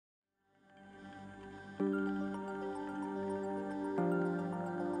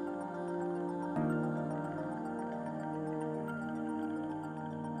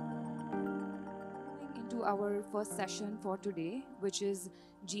Into our first session for today, which is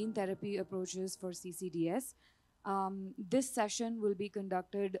gene therapy approaches for CCDS. This session will be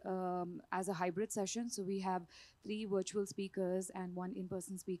conducted as a hybrid session. So we have 3 virtual speakers and 1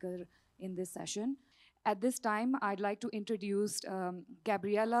 in-person speaker in this session. At this time, I'd like to introduce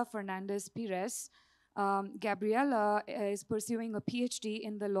Gabriella Fernandes-Pires. Gabriella is pursuing a PhD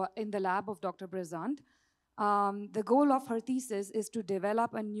in the lab of Dr. Brezant. The goal of her thesis is to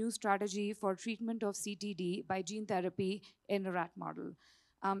develop a new strategy for treatment of CTD by gene therapy in a rat model.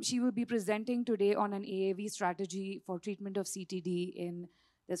 She will be presenting today on an AAV strategy for treatment of CTD in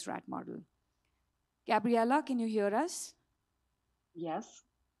this rat model. Gabriella, can you hear us? Yes,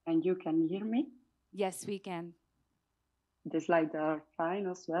 and you can hear me? Yes, we can. The slides are fine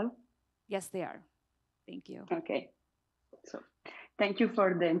as well? Yes, they are. Thank you. Okay. So, thank you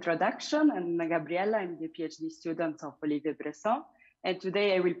for the introduction. I'm Gabriella. I'm the PhD student of Olivier Bresson. And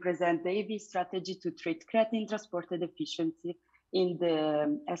today I will present the AAV strategy to treat creatine transporter deficiency in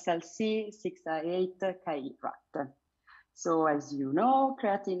the SLC 6A8-KI rat. So as you know,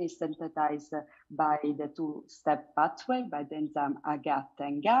 creatine is synthesized by the 2-step pathway by the enzyme AGAT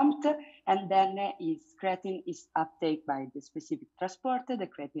and GAMT, and then creatine is uptake by the specific transporter, the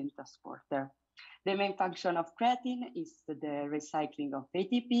creatine transporter. The main function of creatine is the recycling of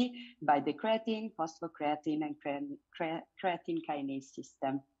ATP by the creatine, phosphocreatine, and creatine kinase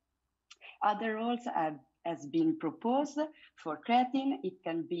system. Other roles has been proposed for creatine. It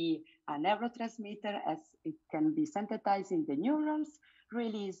can be a neurotransmitter, as it can be synthesized in the neurons,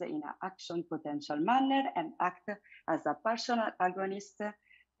 released in an action potential manner, and act as a partial agonist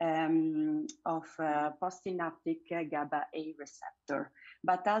of postsynaptic GABA-A receptor.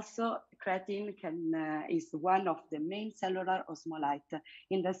 But also creatine is one of the main cellular osmolytes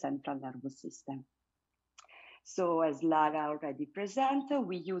in the central nervous system. So as Lara already presented,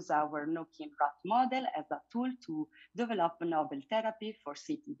 we use our knock-in rat model as a tool to develop a novel therapy for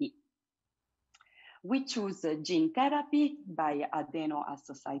CTD. We choose gene therapy by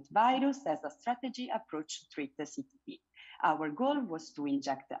adenoacetate virus as a strategy approach to treat the CTD. Our goal was to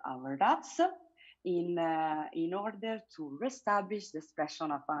inject our rats in order to reestablish the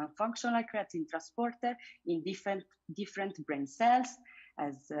expression of a functional creatine transporter in different brain cells,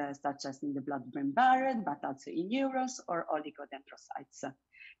 such as in the blood-brain barrier, but also in neurons or oligodendrocytes.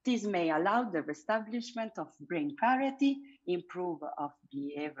 This may allow the reestablishment of brain parity, improve of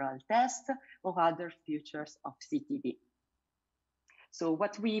behavioral tests, or other features of CTD. So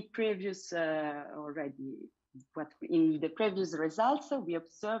what we in the previous results, we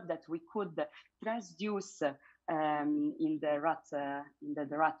observed that we could transduce in the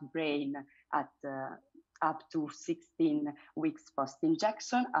rat brain at up to 16 weeks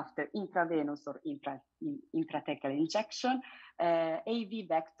post-injection after intravenous or intrathecal injection, AAV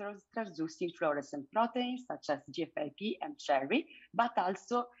vectors transducing fluorescent proteins such as GFAP and cherry, but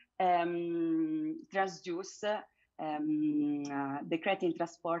also transduce the creatine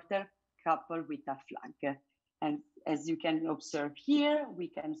transporter coupled with a flag. And as you can observe here, we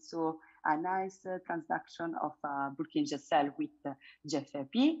can show a nice transduction of Purkinje cell with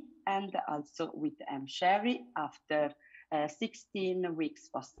GFAP and also with M-Sherry after 16 weeks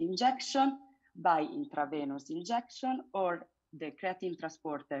post-injection by intravenous injection, or the creatine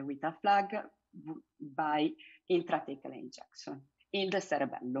transporter with a flag by intrathecal injection in the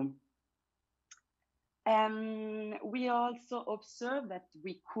cerebellum. We also observed that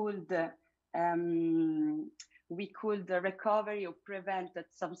we could recover or prevent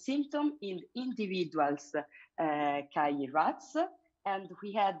some symptoms in individuals, KI rats, and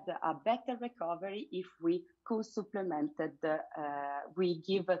we had a better recovery if we co-supplemented, we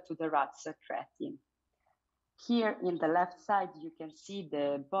give to the rats creatine. Here in the left side, you can see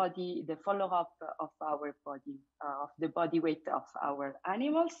the follow-up of our body, of the body weight of our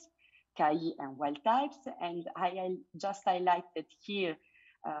animals, KI and wild types, and I just highlighted here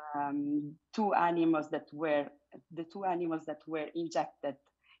the two animals that were injected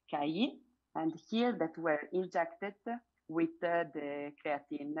KI, and here that were injected with the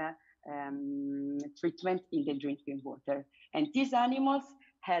creatine treatment in the drinking water. And these animals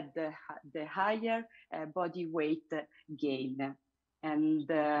had the higher body weight gain. And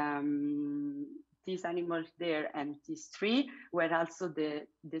these animals there and these 3 were also the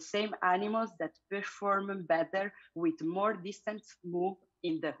same animals that perform better with more distance move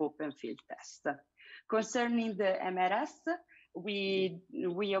in the open field test. Concerning the MRS, we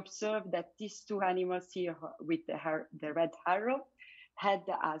observed that these 2 animals here with the red arrow had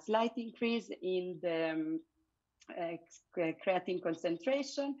a slight increase in the creatine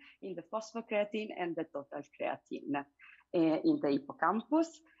concentration, in the phosphocreatine and the total creatine in the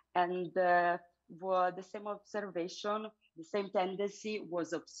hippocampus. And the same observation, the same tendency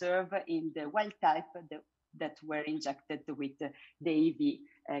was observed in the wild type that were injected with the AAV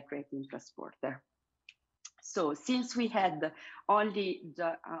creatine transporter. So since we had only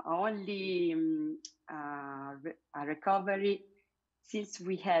a recovery, since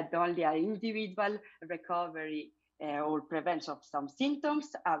we had only an individual recovery or prevention of some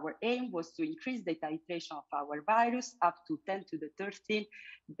symptoms, our aim was to increase the titration of our virus up to 10 to the 13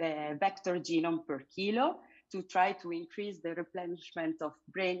 vector genome per kilo to try to increase the replenishment of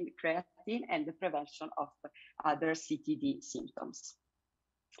brain creatine and the prevention of other CTD symptoms.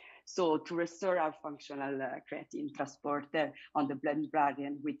 So to restore our functional creatine transporter on the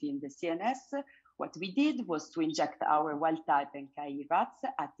blood-brain within the CNS, what we did was to inject our wild-type NKI rats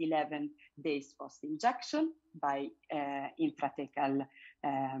at 11 days post-injection by intrathecal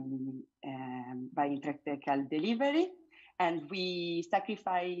delivery. And we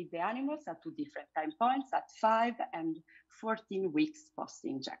sacrificed the animals at 2 different time points, at 5 and 14 weeks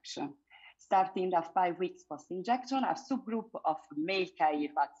post-injection. Starting at 5 weeks post-injection, a subgroup of male KI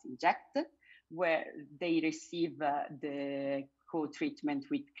rats injected, where they receive the co-treatment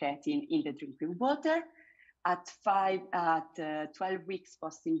with creatine in the drinking water. At 12 weeks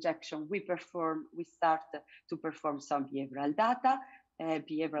post-injection, we start to perform some behavioral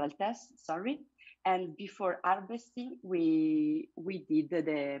tests, and before harvesting, we did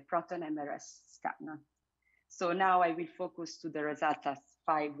the proton MRS scan. So now I will focus to the results at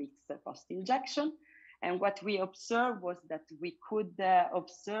 5 weeks post-injection. And what we observed was that we could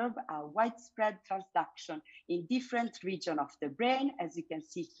observe a widespread transduction in different regions of the brain. As you can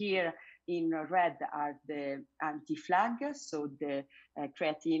see here in red are the anti-flag, so the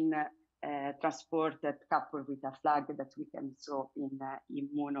creatine transport that coupled with a flag that we can show in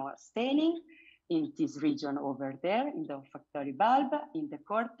immunostaining in this region over there, in the olfactory bulb, in the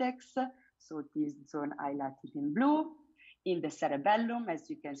cortex, so this zone highlighted in blue, in the cerebellum, as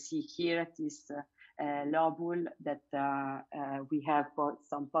you can see here, this lobule that we have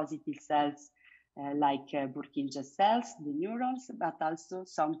some positive cells like Purkinje cells, the neurons, but also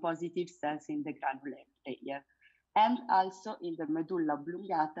some positive cells in the granular layer, and also in the medulla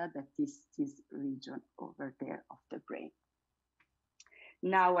oblongata, that is this region over there of the brain.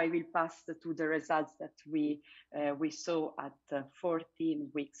 Now I will pass to the results that we saw at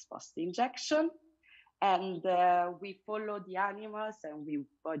 14 weeks post-injection. And we follow the animals and we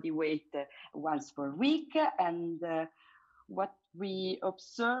body weight once per week. And what we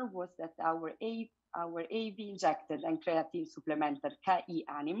observed was that our AAV injected and creatine supplemented KI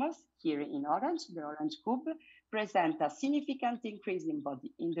animals, here in orange, the orange cube, present a significant increase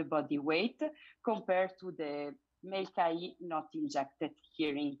in the body weight compared to the male KI not injected,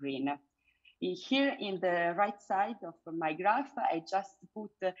 here in green. Here in the right side of my graph, I just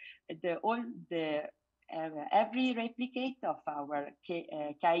put every replicate of our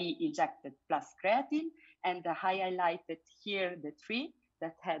KI injected plus creatine, and I highlighted here the 3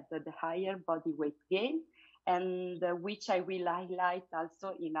 that had the higher body weight gain, and which I will highlight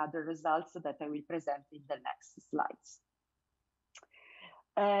also in other results that I will present in the next slides.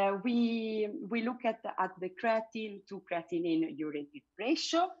 We look at the creatine to creatinine urine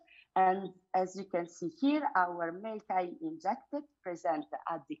ratio, and as you can see here, our male KI injected present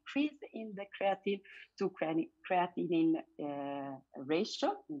a decrease in the creatine to creatinine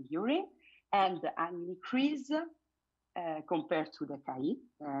ratio in urine, and an increase compared to the KI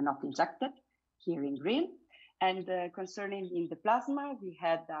not injected, here in green. And concerning in the plasma, we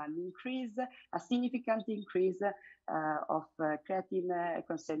had an increase, a significant increase of creatine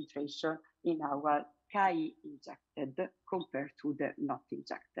concentration in our KI injected compared to the not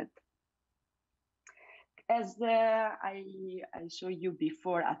injected. As I showed you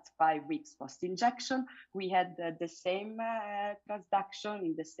before, at 5 weeks post-injection, we had the same transduction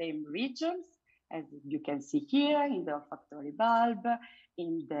in the same regions, as you can see here, in the olfactory bulb,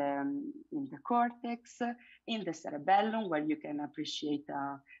 in the cortex, in the cerebellum, where you can appreciate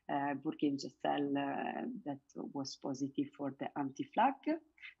a Purkinje cell that was positive for the anti-flag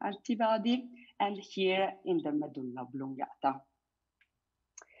antibody, and here in the medulla oblongata.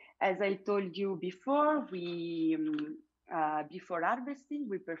 As I told you before, before harvesting,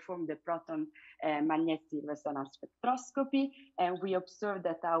 we performed the proton magnetic resonance spectroscopy, and we observed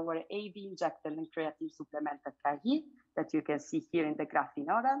that our AAV injected and creatine supplemented KI, that you can see here in the graph in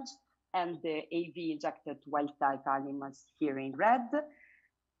orange, and the AAV injected wild type animals here in red,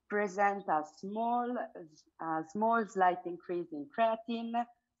 present a small slight increase in creatine,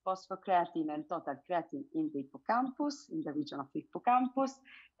 phosphocreatine, and total creatine in the hippocampus, in the region of the hippocampus,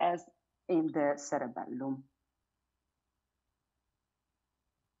 as in the cerebellum.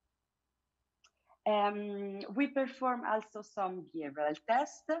 We perform also some behavioral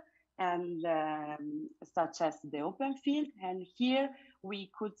tests, and such as the open field. And here we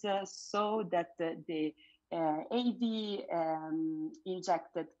could show that the AV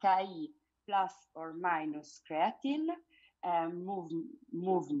injected Ki plus or minus creatine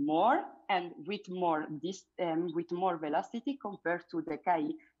move more and with more velocity compared to the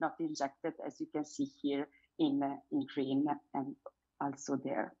Ki not injected, as you can see here in green and also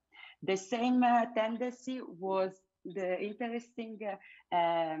there. The same tendency was the interesting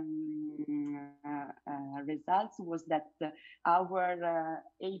results was that our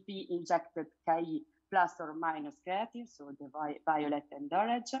AV injected Ki plus or minus creatine, so the violet and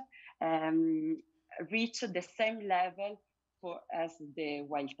orange, reach the same level as the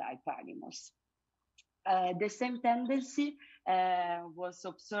wild type animals. The same tendency was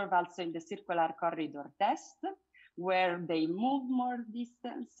observed also in the circular corridor test, where they move more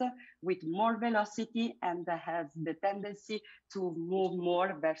distance with more velocity and has the tendency to move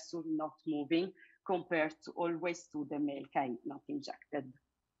more versus not moving compared to always to the male Ki not injected.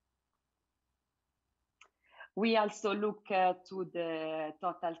 We also look to the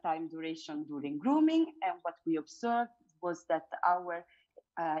total time duration during grooming, and what we observed was that our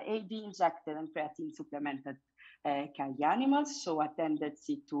AV injected and creatine supplemented Ki animals show a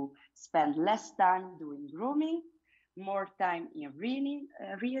tendency to spend less time doing grooming, more time in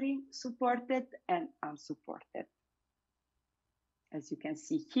rearing, supported and unsupported, as you can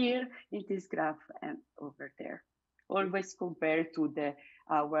see here in this graph and over there, always compared to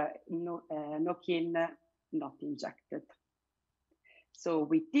our no-kill not injected. So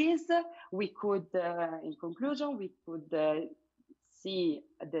with this, we could, in conclusion, we could see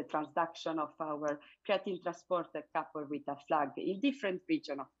the transduction of our creatine transporter coupled with a flag in different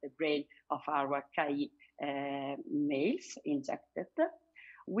regions of the brain of our Ki males injected.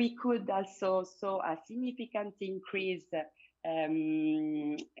 We could also show a significant increase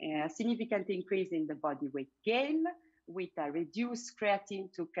in the body weight gain with a reduced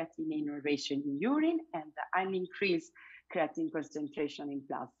creatine to creatinine ratio in urine and an increased creatine concentration in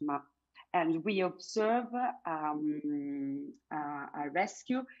plasma. And we observe a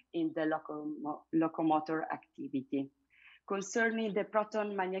rescue in the locomotor activity. Concerning the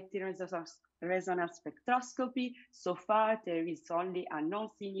proton magnetic resonance spectroscopy, so far there is only a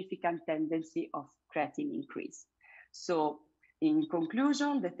non-significant tendency of creatine increase. So in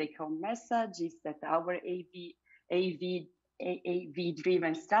conclusion, the take-home message is that our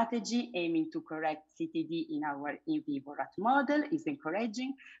AAV-driven strategy aiming to correct CTD in our in vivo rat model is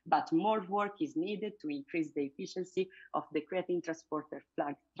encouraging, but more work is needed to increase the efficiency of the creatine transporter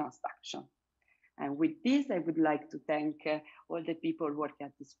flag transduction. And with this, I would like to thank all the people working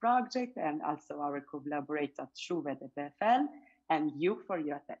at this project and also our collaborators at Schulze at the PFL, and you for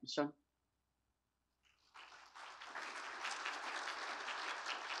your attention.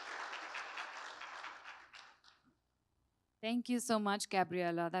 Thank you so much,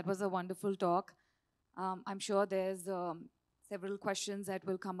 Gabriella. That was a wonderful talk. I'm sure there's several questions that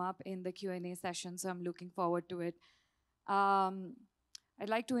will come up in the Q&A session, so I'm looking forward to it. I'd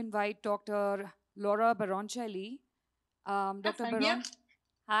like to invite Dr. Lara Baroncelli. Dr. Baron.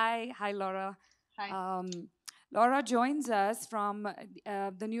 Hi, Lara. Hi. Lara joins us from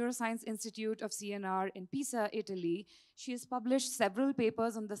the Neuroscience Institute of CNR in Pisa, Italy. She has published several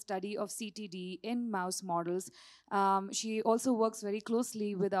papers on the study of CTD in mouse models. She also works very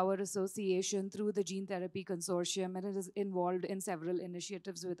closely with our association through the Gene Therapy Consortium and is involved in several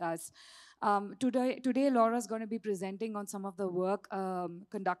initiatives with us. Today, Laura is going to be presenting on some of the work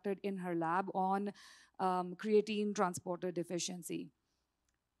conducted in her lab on creatine transporter deficiency.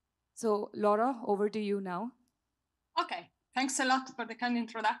 So, Laura, over to you now. Okay, thanks a lot for the kind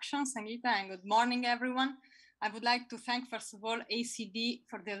introduction, Sangeeta, and good morning, everyone. I would like to thank, first of all, ACD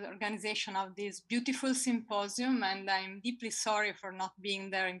for the organization of this beautiful symposium, and I'm deeply sorry for not being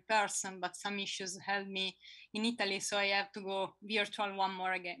there in person, but some issues held me in Italy, so I have to go virtual one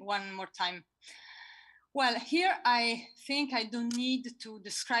more time. Well, here I think I don't need to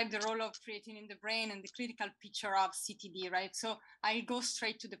describe the role of creatine in the brain and the critical picture of CTD, right? So I'll go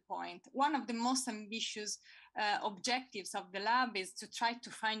straight to the point. One of the most ambitious objectives of the lab is to try to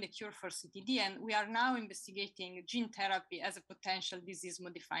find a cure for CTD, and we are now investigating gene therapy as a potential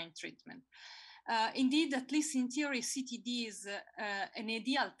disease-modifying treatment. Indeed, at least in theory, CTD is an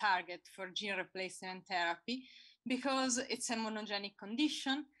ideal target for gene replacement therapy because it's a monogenic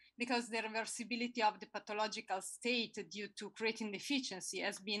condition. because the reversibility of the pathological state due to creatine deficiency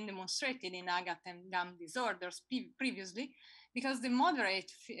has been demonstrated in AGAT and GAMT disorders previously, because the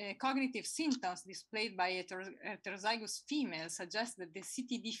moderate cognitive symptoms displayed by heterozygous females suggest that the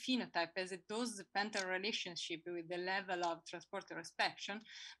CTD phenotype has a dose-dependent relationship with the level of transporter inspection,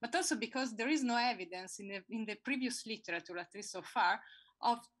 but also because there is no evidence in the previous literature, at least so far,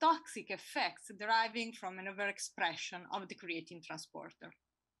 of toxic effects deriving from an overexpression of the creatine transporter.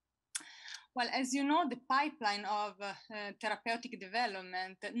 Well, as you know, the pipeline of therapeutic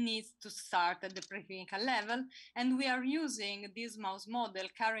development needs to start at the preclinical level, and we are using this mouse model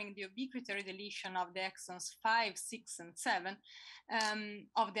carrying the ubiquitary deletion of the exons 5, 6, and 7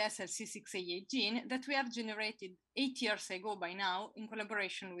 of the SLC6A8 gene that we have generated 8 years ago by now in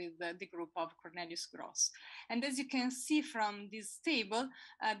collaboration with the group of Cornelius Gross. And as you can see from this table,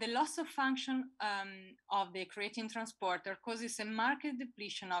 the loss of function of the creatine transporter causes a marked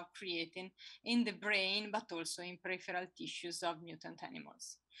depletion of creatine in the brain, but also in peripheral tissues of mutant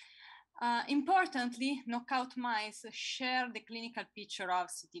animals. Importantly, knockout mice share the clinical picture of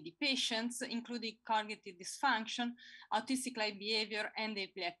CTD patients, including cognitive dysfunction, autistic-like behavior, and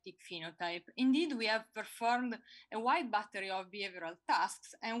epileptic phenotype. Indeed, we have performed a wide battery of behavioral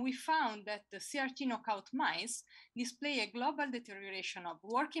tasks, and we found that the CRT knockout mice display a global deterioration of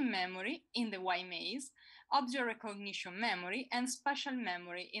working memory in the Y maze, object recognition memory, and spatial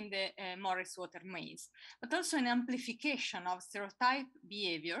memory in the Morris-Water maze, but also an amplification of stereotype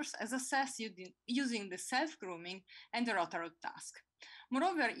behaviors as assessed using the self-grooming and the Rotarod task.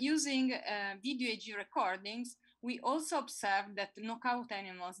 Moreover, using video AG recordings, we also observed that knockout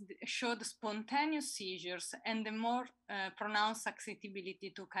animals showed spontaneous seizures and a more pronounced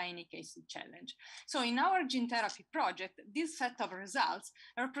susceptibility to kainic acid challenge. So in our gene therapy project, this set of results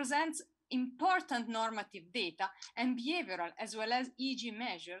represents important normative data, and behavioral as well as EEG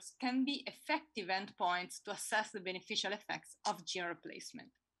measures can be effective endpoints to assess the beneficial effects of gene replacement.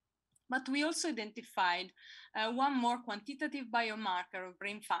 But we also identified one more quantitative biomarker of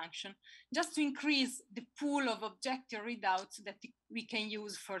brain function, just to increase the pool of objective readouts that we can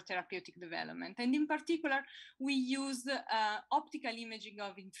use for therapeutic development. And in particular, we used optical imaging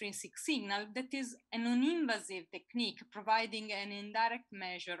of intrinsic signal that is a non-invasive technique providing an indirect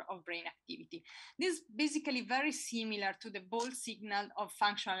measure of brain activity. This is basically very similar to the Ball signal of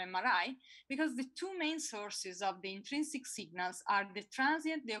functional MRI, because the two main sources of the intrinsic signals are the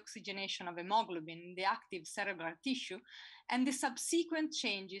transient deoxygenation of hemoglobin in the active cerebral tissue and the subsequent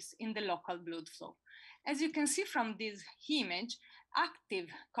changes in the local blood flow. As you can see from this image, active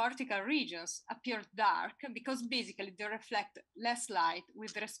cortical regions appear dark because basically they reflect less light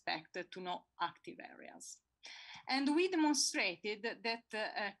with respect to no active areas. And we demonstrated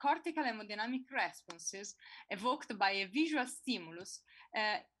that cortical hemodynamic responses evoked by a visual stimulus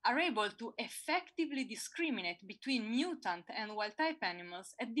are able to effectively discriminate between mutant and wild-type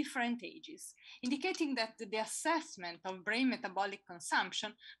animals at different ages, indicating that the assessment of brain metabolic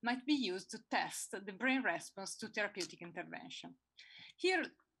consumption might be used to test the brain response to therapeutic intervention. Here,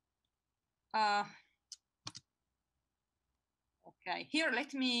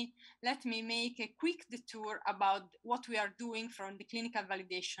 let me make a quick detour about what we are doing from the clinical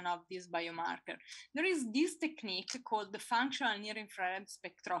validation of this biomarker. There is this technique called the functional near-infrared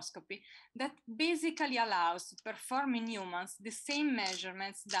spectroscopy that basically allows to perform in humans the same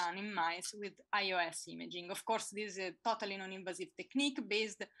measurements done in mice with IOS imaging. Of course, this is a totally non-invasive technique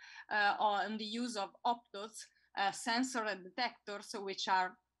based on the use of optodes, sensor and detectors, which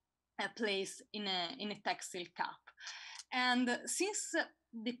are placed in a textile cup. And since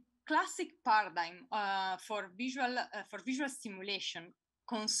the classic paradigm for visual stimulation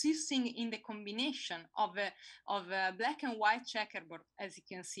consisting in the combination of a black and white checkerboard, as you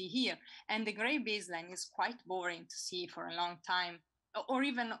can see here, and the gray baseline is quite boring to see for a long time, or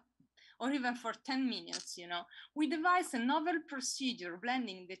even for 10 minutes, we devised a novel procedure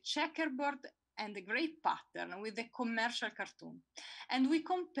blending the checkerboard and the gray pattern with the commercial cartoon. And we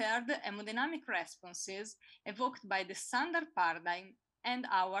compared hemodynamic responses evoked by the standard paradigm and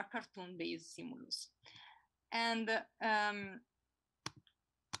our cartoon-based stimulus. And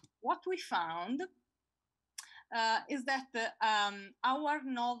what we found is that our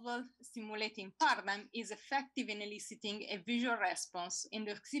novel stimulating paradigm is effective in eliciting a visual response in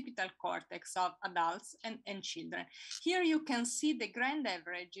the occipital cortex of adults and children. Here you can see the grand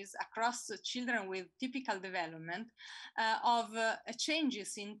averages across children with typical development of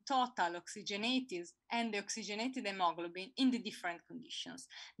changes in total oxygenated and deoxygenated hemoglobin in the different conditions.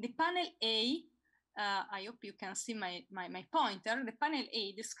 The panel A I hope you can see my pointer. The panel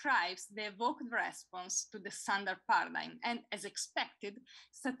A describes the evoked response to the standard paradigm, and as expected,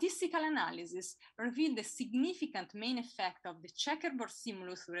 statistical analysis revealed the significant main effect of the checkerboard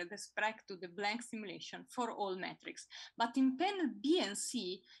stimulus with respect to the blank simulation for all metrics. But in panel B and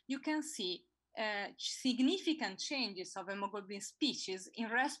C, you can see significant changes of hemoglobin species in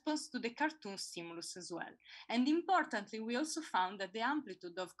response to the cartoon stimulus as well. And importantly, we also found that the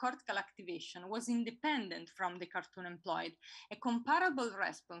amplitude of cortical activation was independent from the cartoon employed. A comparable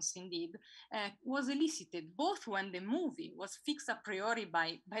response, indeed, was elicited both when the movie was fixed a priori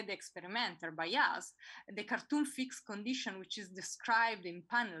by the experimenter, by us, the cartoon fixed condition which is described in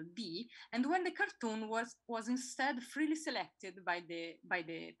panel B, and when the cartoon was instead freely selected by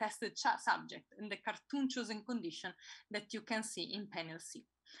the tested subject in the cartoon chosen condition that you can see in panel C.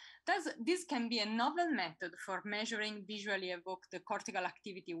 Thus, this can be a novel method for measuring visually evoked cortical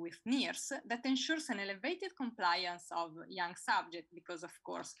activity with NIRS that ensures an elevated compliance of young subjects because, of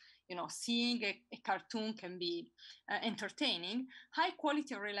course, seeing a cartoon can be entertaining, high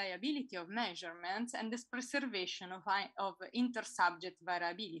quality and reliability of measurements, and the preservation of inter-subject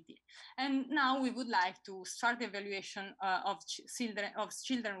variability. And now we would like to start the evaluation of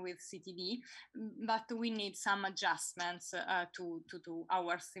children with CTD, but we need some adjustments to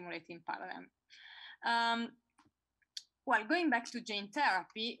our simulating paradigm. Well, going back to gene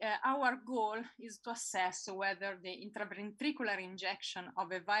therapy, our goal is to assess whether the intraventricular injection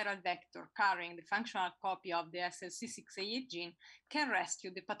of a viral vector carrying the functional copy of the SLC6A8 gene can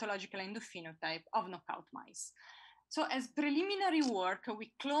rescue the pathological endophenotype of knockout mice. So as preliminary work,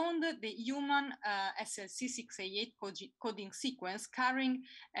 we cloned the human SLC6A8 coding sequence carrying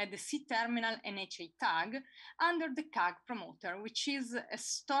the C-terminal NHA tag under the CAG promoter, which is a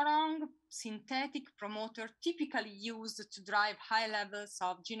strong synthetic promoter typically used to drive high levels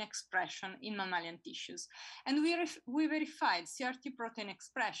of gene expression in mammalian tissues. And we verified CRT protein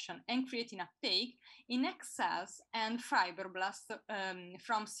expression and creatine uptake in X cells and fibroblasts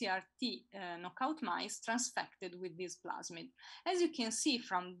from CRT knockout mice transfected with this plasmid. As you can see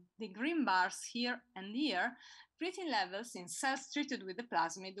from the green bars here and here, creatine levels in cells treated with the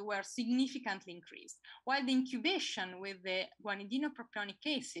plasmid were significantly increased, while the incubation with the guanidinopropionic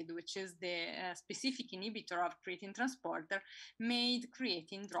acid, which is the specific inhibitor of creatine transporter, made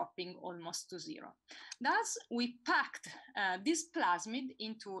creatine dropping almost to zero. Thus, we packed this plasmid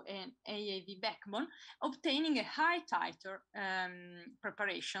into an AAV backbone, obtaining a high titer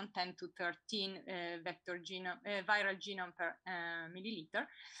preparation, 10 to 13 viral genome per milliliter,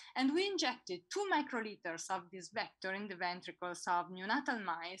 and we injected 2 microliters of this vector in the ventricles of neonatal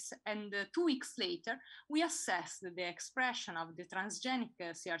mice, and 2 weeks later, we assessed the expression of the transgenic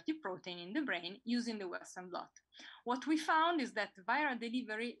CRT protein in the brain using the Western blot. What we found is that viral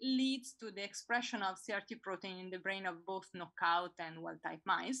delivery leads to the expression of CRT protein in the brain of both knockout and wild-type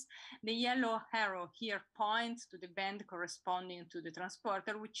mice. The yellow arrow here points to the band corresponding to the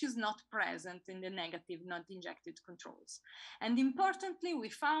transporter, which is not present in the negative, not injected controls. And importantly, we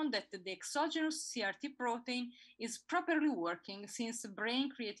found that the exogenous CRT protein is properly working since brain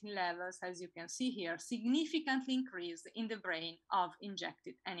creatine levels, as you can see here, significantly increased in the brain of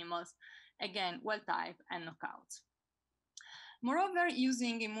injected animals, again, wild-type and knockouts. Moreover,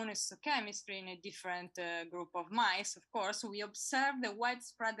 using immunohistochemistry in a different group of mice, of course, we observed the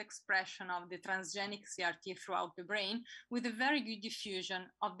widespread expression of the transgenic CRT throughout the brain with a very good diffusion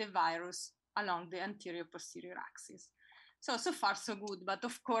of the virus along the anterior-posterior axis. So far so good, but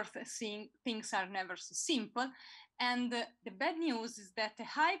of course, things are never so simple. And the bad news is that a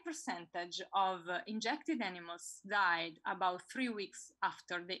high percentage of injected animals died about 3 weeks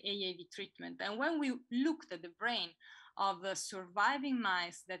after the AAV treatment. And when we looked at the brain of the surviving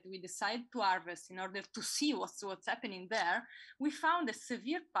mice that we decided to harvest in order to see what's happening there, we found a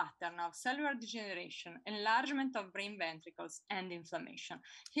severe pattern of cellular degeneration, enlargement of brain ventricles, and inflammation.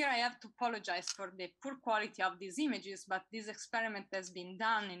 Here I have to apologize for the poor quality of these images, but this experiment has been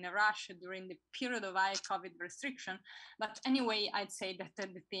done in a rush during the period of high COVID restriction. But anyway, I'd say that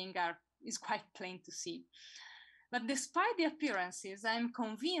the thing is quite plain to see. But despite the appearances, I'm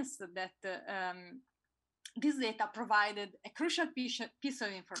convinced that this data provided a crucial piece of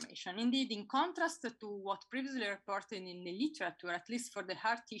information. Indeed, in contrast to what previously reported in the literature, at least for the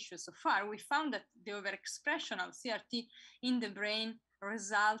heart tissue so far, we found that the overexpression of CRT in the brain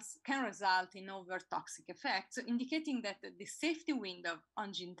can result in over-toxic effects, indicating that the safety window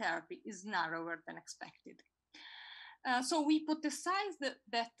on gene therapy is narrower than expected. So we hypothesized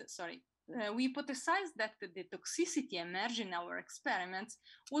that we hypothesized that the toxicity emerging in our experiments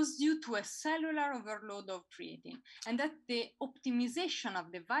was due to a cellular overload of creatine, and that the optimization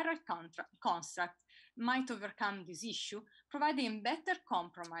of the viral construct might overcome this issue, providing better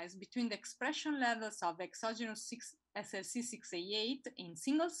compromise between the expression levels of exogenous SLC6A8 in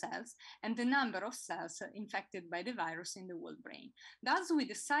single cells and the number of cells infected by the virus in the whole brain. Thus, we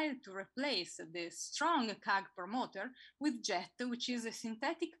decided to replace the strong CAG promoter with JET, which is a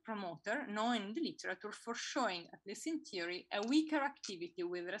synthetic promoter known in the literature for showing, at least in theory, a weaker activity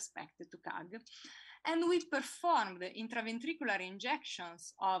with respect to CAG. And we performed intraventricular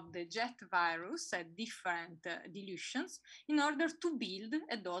injections of the JET virus at different dilutions in order to build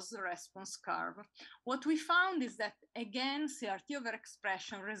a dose response curve. What we found is that, again, CRT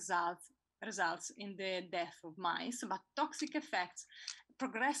overexpression results in the death of mice, but toxic effects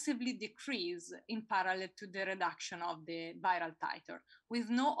progressively decrease in parallel to the reduction of the viral titer, with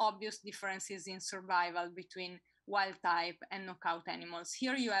no obvious differences in survival between wild type and knockout animals.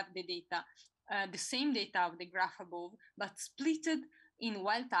 Here you have the data, the same data of the graph above, but splitted in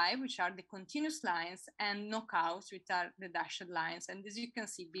wild type, which are the continuous lines, and knockouts, which are the dashed lines. And as you can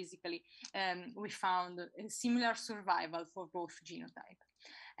see, basically, we found a similar survival for both genotypes.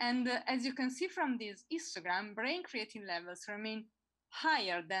 And as you can see from this histogram, brain creatine levels remain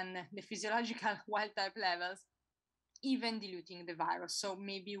higher than the physiological wild type levels, even diluting the virus. So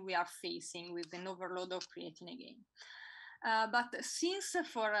maybe we are facing with an overload of creatine again. But since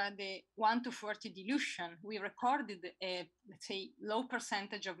for the 1 to 40 dilution, we recorded a, let's say, low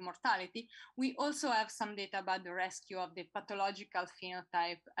percentage of mortality, we also have some data about the rescue of the pathological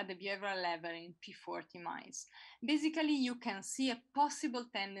phenotype at the behavioral level in P40 mice. Basically, you can see a possible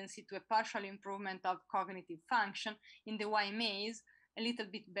tendency to a partial improvement of cognitive function in the Y maze, a little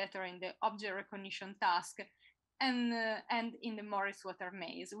bit better in the object recognition task, and in the Morris-Water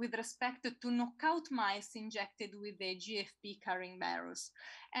maze with respect to knockout mice injected with the GFP carrying virus.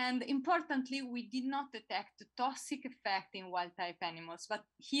 And importantly, we did not detect toxic effect in wild-type animals, but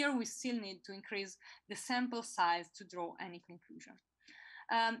here we still need to increase the sample size to draw any conclusion.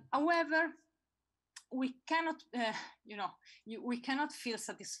 However, we cannot, we cannot feel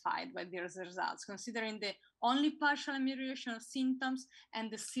satisfied by these results, considering the only partial amelioration of symptoms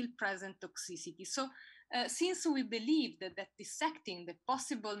and the still present toxicity. So, since we believe that dissecting the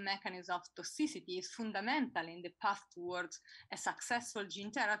possible mechanism of toxicity is fundamental in the path towards a successful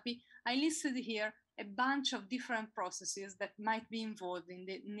gene therapy, I listed here a bunch of different processes that might be involved in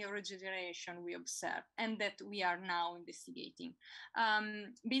the neurodegeneration we observe and that we are now investigating.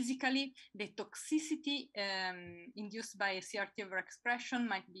 Basically, the toxicity induced by a CRT overexpression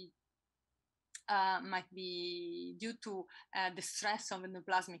might be due to the stress of the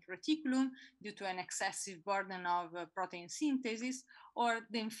endoplasmic reticulum, due to an excessive burden of protein synthesis, or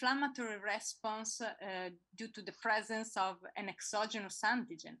the inflammatory response due to the presence of an exogenous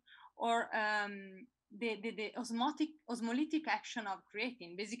antigen, or the osmolytic action of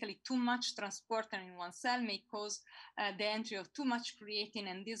creatine. Basically, too much transporter in one cell may cause the entry of too much creatine,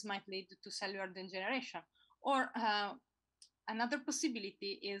 and this might lead to cellular degeneration. Or another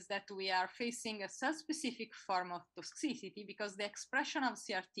possibility is that we are facing a cell-specific form of toxicity because the expression of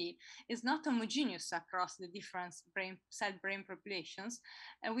CRT is not homogeneous across the different cell-brain populations,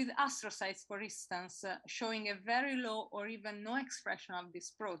 with astrocytes, for instance, showing a very low or even no expression of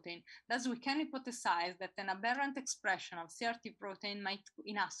this protein. Thus, we can hypothesize that an aberrant expression of CRT protein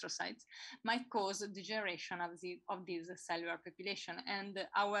in astrocytes might cause degeneration of this cellular population. And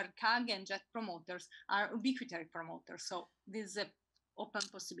our CAG and JET promoters are ubiquitary promoters. So this is an open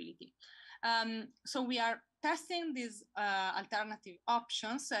possibility. So we are testing these alternative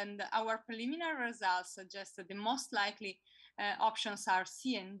options, and our preliminary results suggest that the most likely options are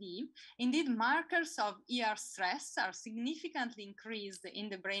C and D. Indeed, markers of ER stress are significantly increased in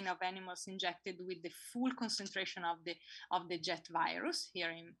the brain of animals injected with the full concentration of the JET virus,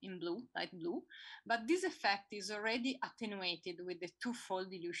 here in blue, light blue. But this effect is already attenuated with the 2-fold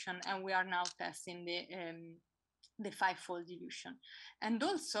dilution, and we are now testing the 5-fold dilution. And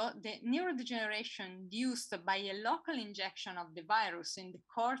also the neurodegeneration induced by a local injection of the virus in the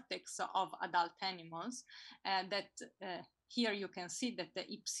cortex of adult animals here you can see that the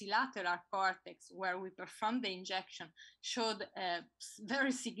ipsilateral cortex, where we performed the injection, showed a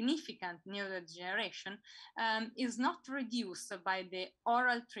very significant neurodegeneration, is not reduced by the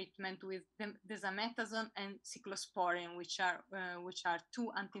oral treatment with desamethasone and cyclosporin, which are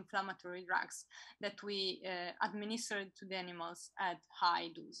 2 anti-inflammatory drugs that we administered to the animals at high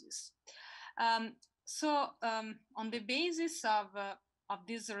doses. On the basis of of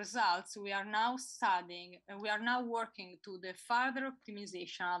these results, we are now working to the further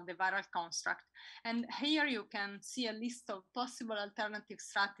optimization of the viral construct. And here you can see a list of possible alternative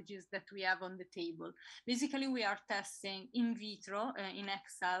strategies that we have on the table. Basically, we are testing in vitro, in egg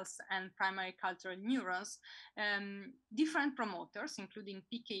cells and primary cultural neurons, different promoters, including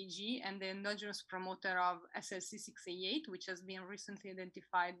PKG and the endogenous promoter of SLC6A8, which has been recently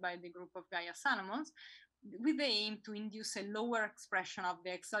identified by the group of Gaia Salomons, with the aim to induce a lower expression of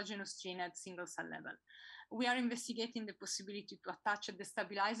the exogenous gene at single cell level. We are investigating the possibility to attach a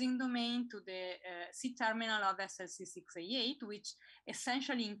destabilizing domain to the C-terminal of SLC6A8, which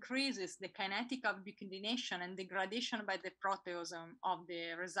essentially increases the kinetic of bucydination and degradation by the proteasome of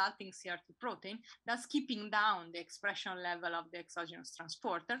the resulting CRT protein, thus keeping down the expression level of the exogenous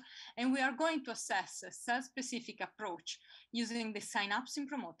transporter. And we are going to assess a cell-specific approach using the synapsin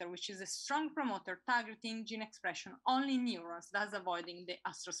promoter, which is a strong promoter targeting gene expression only in neurons, thus avoiding the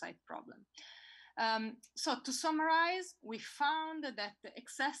astrocyte problem. So to summarize, we found that the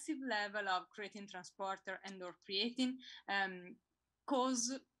excessive level of creatine transporter and or creatine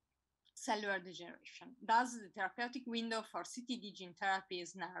cause cellular degeneration. Thus, the therapeutic window for CTD gene therapy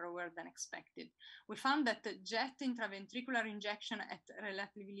is narrower than expected. We found that the jet intraventricular injection at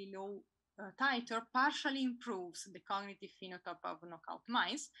relatively low titer partially improves the cognitive phenotype of knockout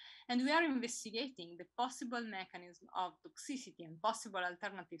mice, and we are investigating the possible mechanism of toxicity and possible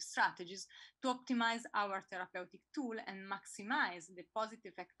alternative strategies to optimize our therapeutic tool and maximize the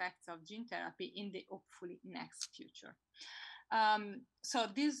positive effects of gene therapy in the hopefully next future. So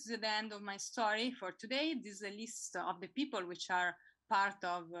this is the end of my story for today. This is a list of the people which are part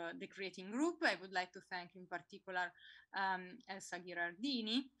of the creating group. I would like to thank in particular Elsa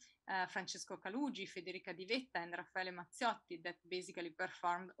Ghirardini, Francesco Calugi, Federica Di Vetta, and Raffaele Mazziotti, that basically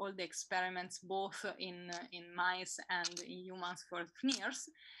performed all the experiments both in mice and in humans for 10 years.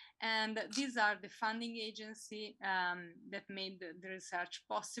 And these are the funding agency that made the research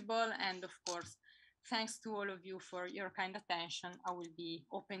possible. And of course, thanks to all of you for your kind attention. I will be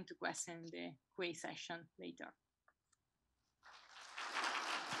open to questions in the QA session later.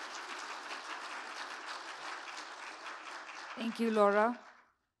 Thank you, Laura.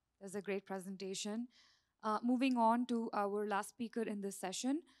 That's a great presentation. Moving on to our last speaker in this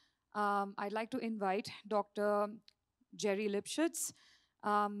session, I'd like to invite Dr. Jerry Lipshutz.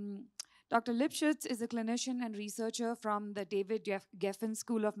 Dr. Lipshutz is a clinician and researcher from the David Geffen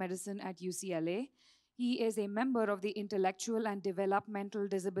School of Medicine at UCLA. He is a member of the Intellectual and Developmental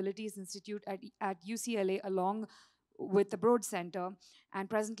Disabilities Institute at UCLA along with the Broad Center and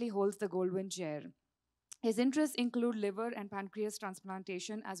presently holds the Goldwyn Chair. His interests include liver and pancreas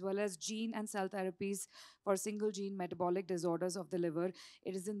transplantation, as well as gene and cell therapies for single gene metabolic disorders of the liver.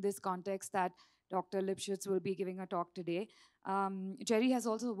 It is in this context that Dr. Lipshutz will be giving a talk today. Jerry has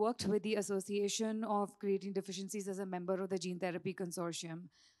also worked with the Association of Creatine Deficiencies as a member of the Gene Therapy Consortium.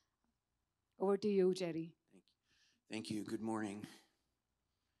 Over to you, Jerry. Thank you. Good morning.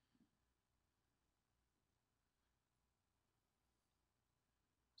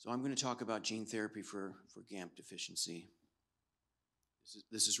 So I'm going to talk about gene therapy for GAMT deficiency.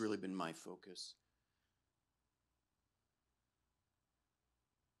 This has really been my focus.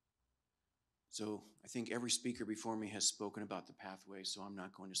 So I think every speaker before me has spoken about the pathway, so I'm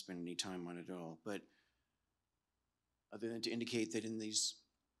not going to spend any time on it at all. But other than to indicate that in this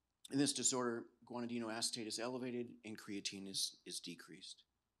disorder, guanidinoacetate is elevated and creatine is decreased,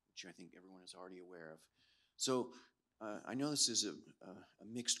 which I think everyone is already aware of. So I know this is a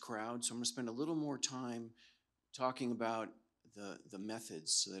mixed crowd, so I'm going to spend a little more time talking about the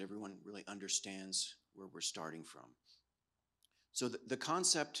methods so that everyone really understands where we're starting from. So the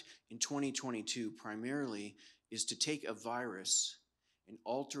concept in 2022 primarily is to take a virus and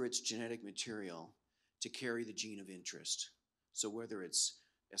alter its genetic material to carry the gene of interest. So whether it's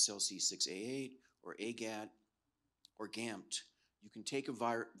SLC6A8 or AGAT or GAMT, you can take a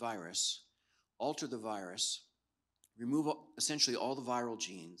virus, alter the virus, remove essentially all the viral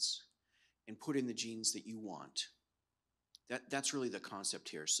genes, and put in the genes that you want. That's really the concept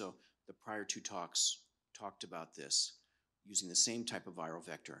here. So the prior two talks talked about this, using the same type of viral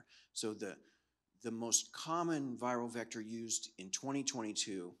vector. So the most common viral vector used in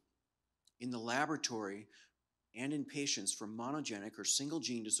 2022 in the laboratory and in patients for monogenic or single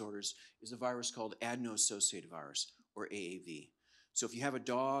gene disorders is a virus called adeno-associated virus, or AAV. So if you have a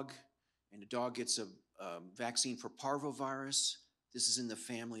dog and a dog gets a vaccine for parvovirus, this is in the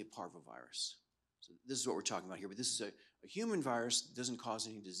family of parvovirus. So this is what we're talking about here, but this is a human virus that doesn't cause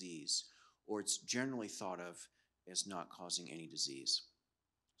any disease, or it's generally thought of as not causing any disease.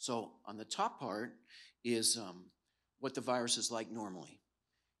 So on the top part is what the virus is like normally.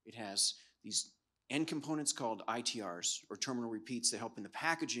 It has these end components called ITRs, or terminal repeats, that help in the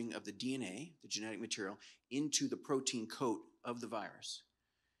packaging of the DNA, the genetic material, into the protein coat of the virus.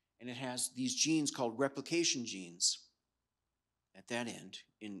 And it has these genes called replication genes at that end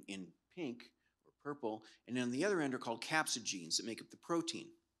in pink or purple, and on the other end are called capsid genes that make up the protein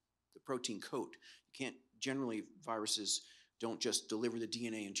coat. You can't, generally, viruses don't just deliver the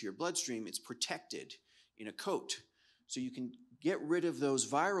DNA into your bloodstream, it's protected in a coat. So you can get rid of those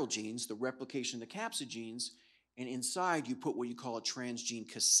viral genes, the replication of the capsid genes, and inside you put what you call a transgene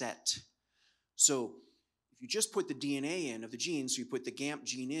cassette. So if you just put the DNA in of the genes, so you put the GAMT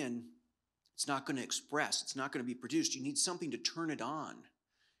gene in, it's not going to express, it's not going to be produced. You need something to turn it on.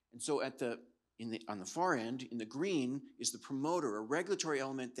 And so on the far end, in the green, is the promoter, a regulatory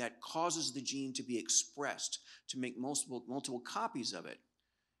element that causes the gene to be expressed, to make multiple copies of it.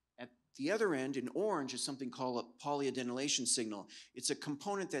 At the other end, in orange, is something called a polyadenylation signal. It's a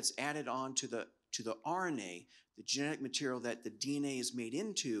component that's added on to the RNA, the genetic material that the DNA is made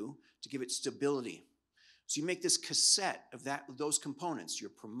into, to give it stability. So you make this cassette of those components,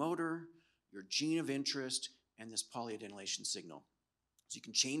 your promoter, your gene of interest, and this polyadenylation signal. So you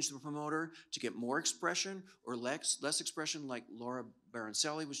can change the promoter to get more expression or less expression, like Lara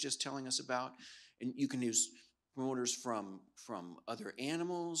Baroncelli was just telling us about. And you can use promoters from other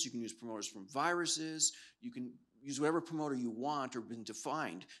animals. You can use promoters from viruses. You can use whatever promoter you want or been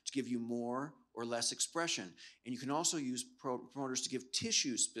defined to give you more or less expression. And you can also use promoters to give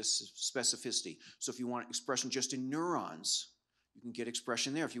tissue specificity. So if you want expression just in neurons, you can get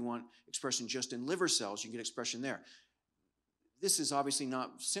expression there. If you want expression just in liver cells, you can get expression there. This is obviously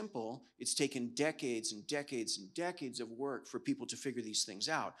not simple. It's taken decades and decades and decades of work for people to figure these things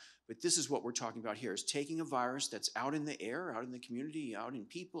out. But this is what we're talking about here, is taking a virus that's out in the air, out in the community, out in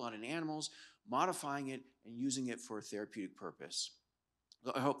people, out in animals, modifying it and using it for a therapeutic purpose.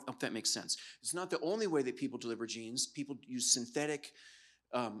 I hope that makes sense. It's not the only way that people deliver genes. People use synthetic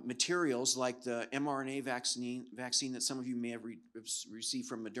materials like the mRNA vaccine that some of you may have received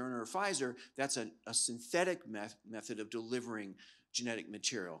from Moderna or Pfizer. That's a synthetic method of delivering genetic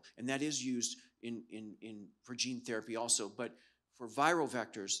material. And that is used for gene therapy also. But for viral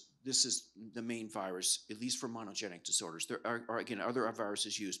vectors, this is the main virus, at least for monogenic disorders. There are again, other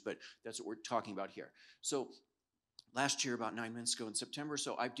viruses used, but that's what we're talking about here. So last year, about 9 months ago in September,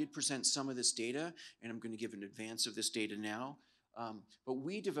 so I did present some of this data, and I'm going to give an advance of this data now. But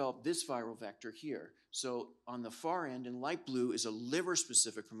we developed this viral vector here. So on the far end in light blue is a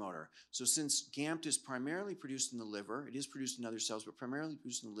liver-specific promoter. So since GAMT is primarily produced in the liver, it is produced in other cells, but primarily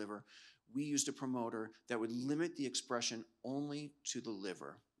produced in the liver, we used a promoter that would limit the expression only to the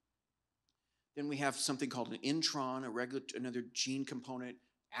liver. Then we have something called an intron, another gene component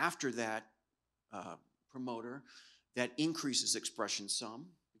after that promoter that increases expression some,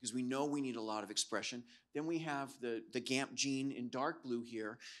 because we know we need a lot of expression. Then we have the GAMT gene in dark blue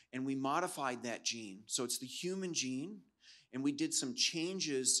here, and we modified that gene. So it's the human gene, and we did some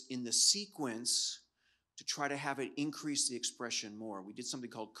changes in the sequence to try to have it increase the expression more. We did something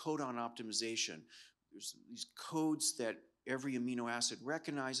called codon optimization. There's these codes that every amino acid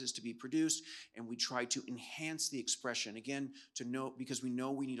recognizes to be produced, and we try to enhance the expression, again, because we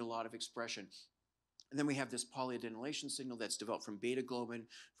know we need a lot of expression. And then we have this polyadenylation signal that's developed from beta globin,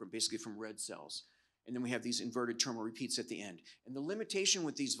 basically from red cells. And then we have these inverted terminal repeats at the end. And the limitation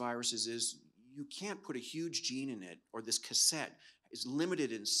with these viruses is you can't put a huge gene in it, or this cassette is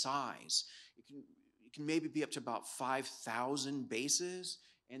limited in size. It can maybe be up to about 5,000 bases,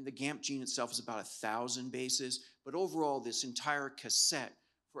 and the GAMT gene itself is about 1,000 bases. But overall, this entire cassette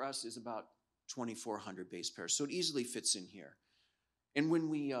for us is about 2,400 base pairs. So it easily fits in here. And when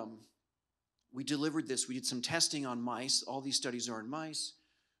we delivered this, we did some testing on mice. All these studies are in mice.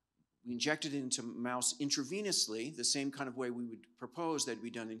 We injected it into mouse intravenously, the same kind of way we would propose that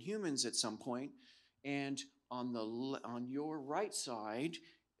be done in humans at some point. And on your right side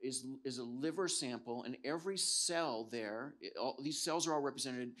is a liver sample, and every cell there, these cells are all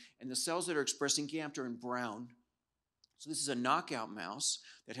represented, and the cells that are expressing GAMT are in brown. So this is a knockout mouse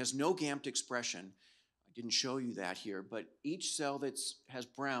that has no GAMT expression. I didn't show you that here, but each cell that has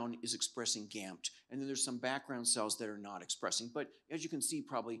brown is expressing GAMT. And then there's some background cells that are not expressing. But as you can see,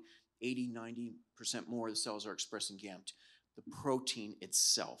 probably 80–90% more of the cells are expressing GAMT. The protein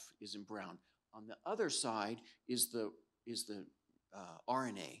itself is in brown. On the other side is the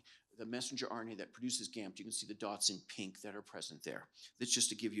RNA, the messenger RNA that produces GAMT. You can see the dots in pink that are present there. That's just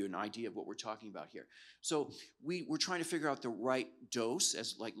to give you an idea of what we're talking about here. So we're trying to figure out the right dose,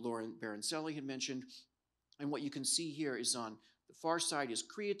 as like Lara Baroncelli had mentioned. And what you can see here is on the far side is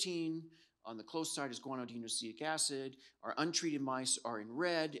creatine, On the close side is guanidinoacetic acid. Our untreated mice are in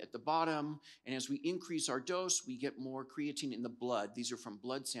red at the bottom. And as we increase our dose, we get more creatine in the blood. These are from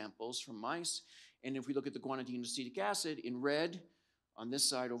blood samples from mice. And if we look at the guanidinoacetic acid in red, on this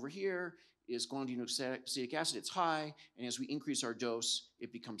side over here is guanidinoacetic acid, it's high. And as we increase our dose,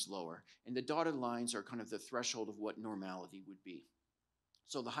 it becomes lower. And the dotted lines are kind of the threshold of what normality would be.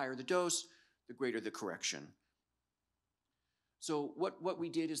 So the higher the dose, the greater the correction. So what we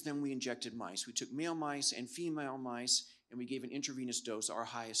did is then we injected mice. We took male mice and female mice, and we gave an intravenous dose, our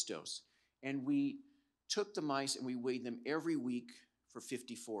highest dose. And we took the mice and we weighed them every week for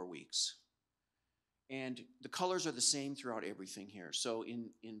 54 weeks. And the colors are the same throughout everything here. So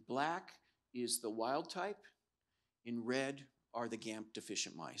in black is the wild type. In red are the GAMT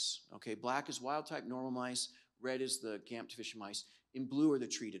deficient mice. Okay, black is wild type, normal mice. Red is the GAMT deficient mice. In blue are the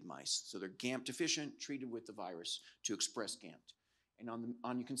treated mice. So they're GAMT deficient, treated with the virus to express GAMT.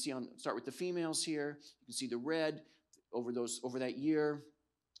 And you can see start with the females here. You can see the red over that year.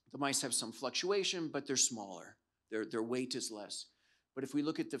 The mice have some fluctuation, but they're smaller. Their weight is less. But if we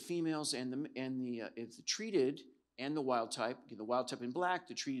look at the females and the treated and the wild type in black,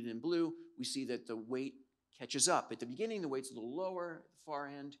 the treated in blue, we see that the weight catches up. At the beginning, the weight's a little lower at the far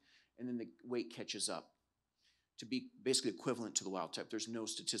end, and then the weight catches up to be basically equivalent to the wild type. There's no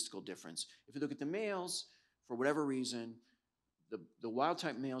statistical difference. If you look at the males, for whatever reason, the wild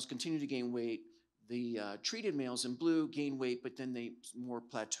type males continue to gain weight. The treated males in blue gain weight, but then they more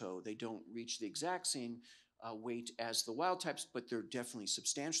plateau. They don't reach the exact same weight as the wild types, but they're definitely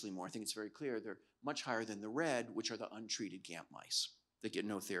substantially more. I think it's very clear they're much higher than the red, which are the untreated GAMT mice. They get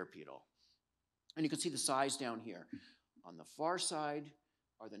no therapy at all. And you can see the size down here. On the far side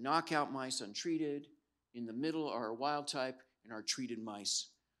are the knockout mice untreated. In the middle are our wild type, and our treated mice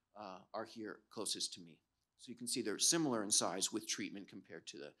are here closest to me. So you can see they're similar in size with treatment compared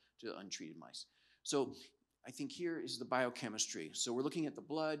to the untreated mice. So I think here is the biochemistry. So we're looking at the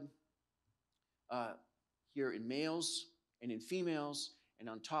blood here in males and in females, and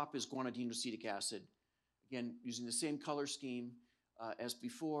on top is guanidinoacetic acid. Again, using the same color scheme as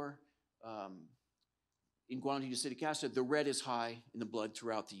before. In guanidinoacetic acid, the red is high in the blood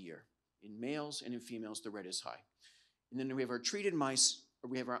throughout the year. In males and in females, the red is high. And then we have our treated mice, or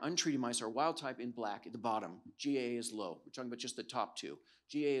we have our untreated mice, our wild type in black at the bottom. GAA is low. We're talking about just the top two.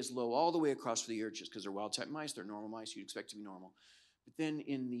 GAA is low all the way across for the year just because they're wild type mice. They're normal mice. You'd expect to be normal. But then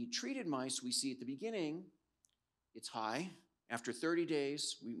in the treated mice, we see at the beginning, it's high. After 30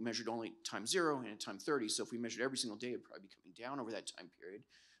 days, we measured only time 0 and at time 30. So if we measured every single day, it'd probably be coming down over that time period.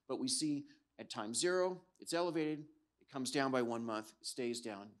 But we see at time 0, it's elevated. It comes down by 1 month. It stays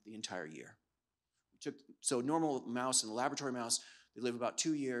down the entire year. So normal mouse and the laboratory mouse, they live about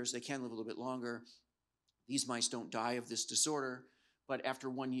 2 years. They can live a little bit longer. These mice don't die of this disorder, but after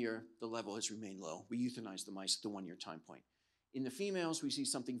 1 year, the level has remained low. We euthanize the mice at the 1 year time point. In the females, we see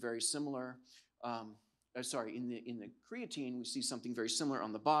something very similar. In the creatine, we see something very similar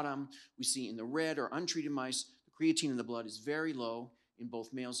on the bottom. We see in the red or untreated mice, the creatine in the blood is very low in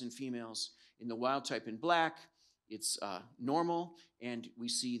both males and females. In the wild type in black, it's normal, and we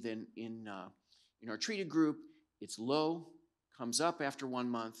see then in our treated group, it's low, comes up after 1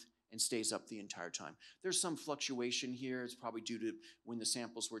 month, and stays up the entire time. There's some fluctuation here. It's probably due to when the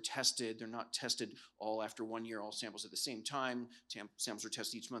samples were tested. They're not tested all after 1 year, all samples at the same time. Samples are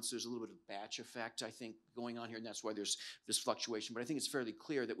tested each month, so there's a little bit of batch effect, I think, going on here, and that's why there's this fluctuation. But I think it's fairly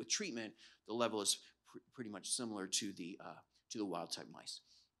clear that with treatment, the level is pretty much similar to the wild type mice.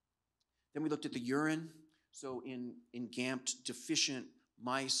 Then we looked at the urine. So in GAMT deficient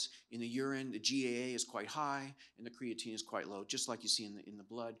mice, in the urine, the GAA is quite high and the creatine is quite low, just like you see in the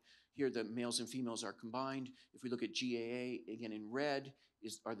blood. Here, the males and females are combined. If we look at GAA, again in red,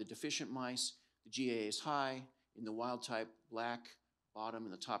 are the deficient mice. The GAA is high. In the wild type, black, bottom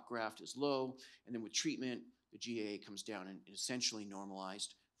and the top graph is low. And then with treatment, the GAA comes down and essentially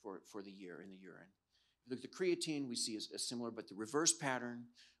normalized for the year in the urine. If you look at the creatine, we see a similar, but the reverse pattern.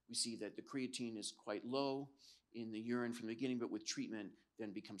 We see that the creatine is quite low in the urine from the beginning, but with treatment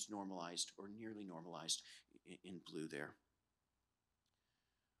then becomes normalized or nearly normalized in blue there.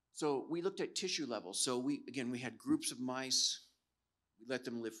 So we looked at tissue levels. So we had groups of mice. We let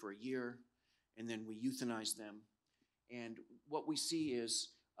them live for a year, and then we euthanized them. And what we see is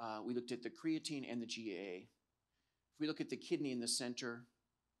we looked at the creatine and the GAA. If we look at the kidney in the center,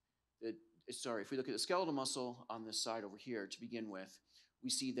 if we look at the skeletal muscle on this side over here to begin with, we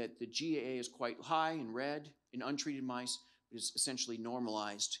see that the GAA is quite high in red in untreated mice, but is essentially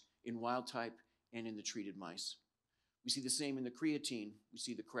normalized in wild type and in the treated mice. We see the same in the creatine. We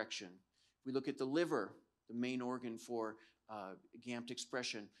see the correction. If we look at the liver, the main organ for GAMT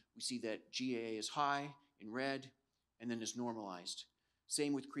expression, we see that GAA is high in red and then is normalized.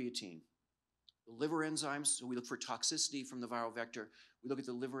 Same with creatine. The liver enzymes, so we look for toxicity from the viral vector. We look at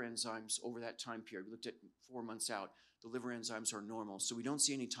the liver enzymes over that time period. We looked at 4 months out. The liver enzymes are normal. So we don't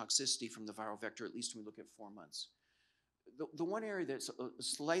see any toxicity from the viral vector, at least when we look at 4 months. The one area that's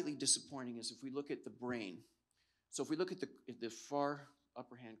slightly disappointing is if we look at the brain. So if we look at the far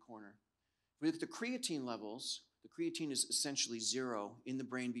upper hand corner, if we look at the creatine levels, the creatine is essentially 0 in the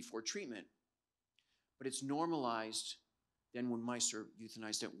brain before treatment, but it's normalized then when mice are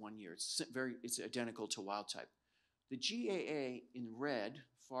euthanized at 1 year. It's identical to wild type. The GAA in red,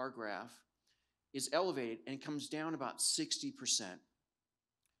 far graph, is elevated and it comes down about 60%.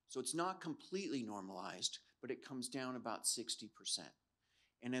 So it's not completely normalized, but it comes down about 60%.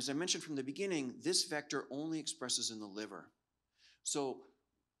 And as I mentioned from the beginning, this vector only expresses in the liver. So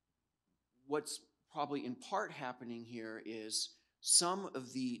what's probably in part happening here is some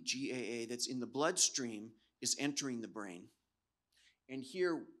of the GAA that's in the bloodstream is entering the brain. And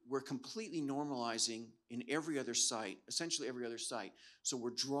here we're completely normalizing in every other site, essentially every other site. So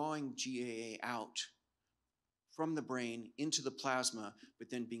we're drawing GAA out from the brain into the plasma, but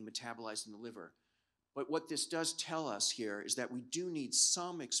then being metabolized in the liver. But what this does tell us here is that we do need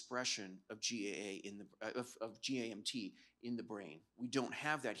some expression of GAA of GAMT in the brain. We don't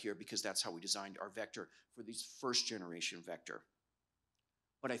have that here because that's how we designed our vector for these first generation vector.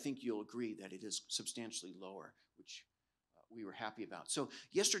 But I think you'll agree that it is substantially lower, which we were happy about. So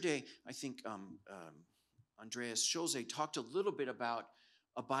yesterday, I think Andreas Schulze talked a little bit about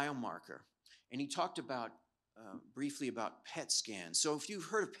a biomarker, and he talked about briefly about PET scans. So if you've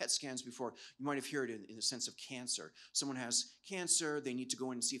heard of PET scans before, you might have heard it in the sense of cancer. Someone has cancer, they need to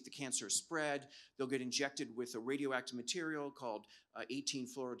go in and see if the cancer is spread. They'll get injected with a radioactive material called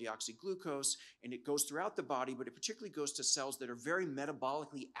 18-fluorodeoxyglucose, and it goes throughout the body, but it particularly goes to cells that are very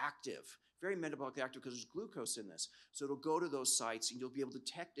metabolically active because there's glucose in this. So it'll go to those sites and you'll be able to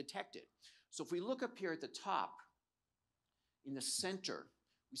detect it. So if we look up here at the top, in the center,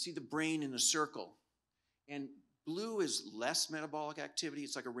 we see the brain in a circle. And blue is less metabolic activity.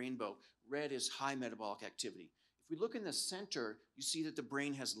 It's like a rainbow. Red is high metabolic activity. If we look in the center, you see that the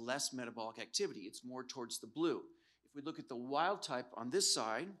brain has less metabolic activity. It's more towards the blue. If we look at the wild type on this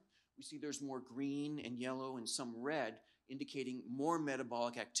side, we see there's more green and yellow and some red, indicating more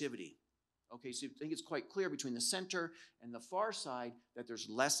metabolic activity. Okay, so I think it's quite clear between the center and the far side that there's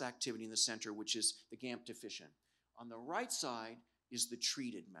less activity in the center, which is the GAMT deficient. On the right side is the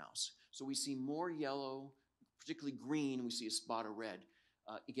treated mouse. So we see more yellow, particularly green, and we see a spot of red.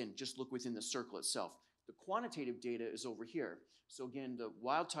 Again, just look within the circle itself. The quantitative data is over here. So again, the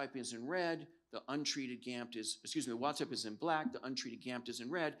wild type is in red, the untreated GAMT is, the wild type is in black, the untreated GAMT is in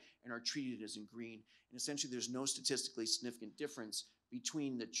red, and our treated is in green. And essentially there's no statistically significant difference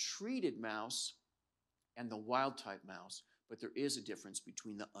between the treated mouse and the wild type mouse, but there is a difference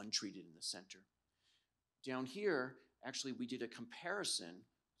between the untreated and the center. Down here, actually we did a comparison,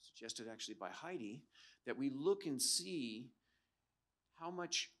 suggested actually by Heidi, that we look and see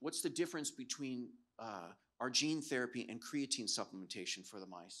what's the difference between our gene therapy and creatine supplementation for the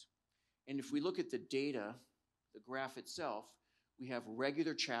mice. And if we look at the data, the graph itself, we have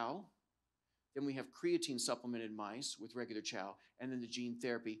regular chow, then we have creatine supplemented mice with regular chow, and then the gene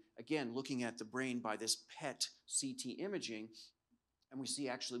therapy, again, looking at the brain by this PET CT imaging, and we see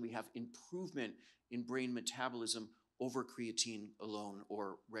actually we have improvement in brain metabolism over creatine alone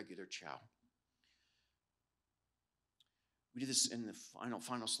or regular chow. We did this in the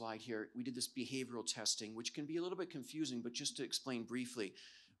final slide here. We did this behavioral testing, which can be a little bit confusing, but just to explain briefly,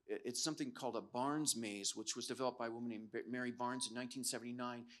 it's something called a Barnes maze, which was developed by a woman named Mary Barnes in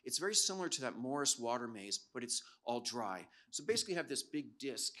 1979. It's very similar to that Morris water maze, but it's all dry. So basically you have this big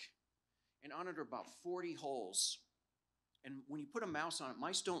disc, and on it are about 40 holes. And when you put a mouse on it,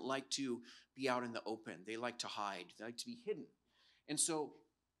 mice don't like to be out in the open. They like to hide. They like to be hidden. And so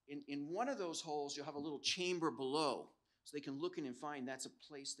in one of those holes, you'll have a little chamber below, so they can look in and find that's a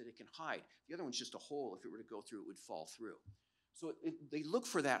place that it can hide. The other one's just a hole. If it were to go through, it would fall through. So they look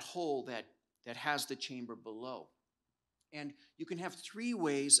for that hole that has the chamber below. And you can have 3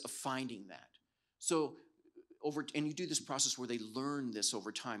 ways of finding that. So and you do this process where they learn this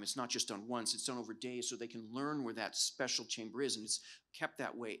over time. It's not just done once, it's done over days, so they can learn where that special chamber is, and it's kept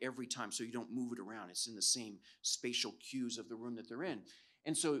that way every time, so you don't move it around. It's in the same spatial cues of the room that they're in.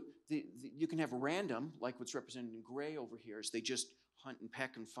 And so you can have random, like what's represented in gray over here, is they just hunt and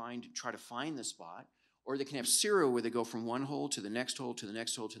peck and try to find the spot. Or they can have serial, where they go from one hole to the next hole to the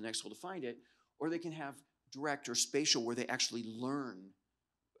next hole to the next hole to find it. Or they can have direct or spatial, where they actually learn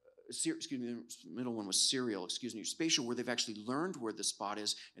excuse me, the middle one was serial, excuse me, spatial, where they've actually learned where the spot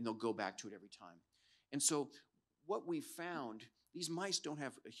is and they'll go back to it every time. And so what we found, these mice don't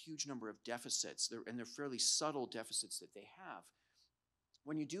have a huge number of deficits, and they're fairly subtle deficits that they have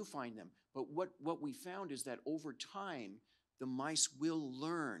when you do find them. But what we found is that over time, the mice will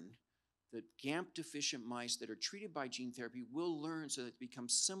learn, the GAMT deficient mice that are treated by gene therapy will learn so that it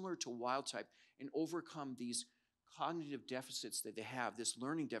becomes similar to wild type and overcome these cognitive deficits that they have, this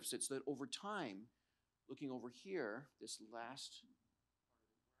learning deficit, so that over time, looking over here, this last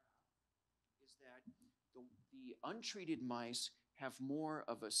part of the graph, is that the untreated mice have more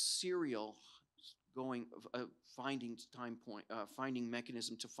of a serial finding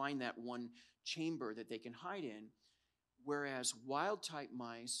mechanism to find that one chamber that they can hide in, whereas wild type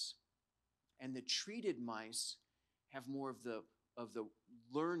mice and the treated mice have more of the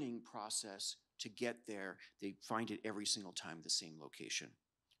learning process to get there. They find it every single time the same location.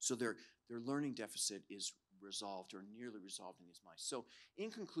 So their learning deficit is resolved or nearly resolved in these mice. So in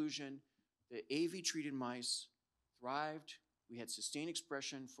conclusion, the AAV treated mice thrived. We had sustained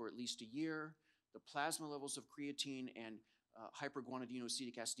expression for at least a year. The plasma levels of creatine and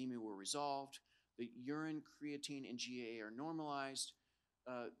hyperguanidinoacetic acidemia were resolved. The urine creatine and GAA are normalized.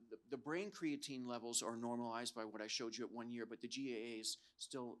 The brain creatine levels are normalized by what I showed you at 1 year, but the GAA is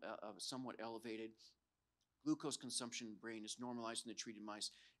still somewhat elevated. Glucose consumption in brain is normalized in the treated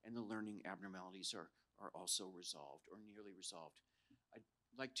mice, and the learning abnormalities are also resolved or nearly resolved. I'd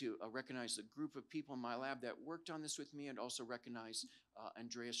like to recognize the group of people in my lab that worked on this with me, and also recognize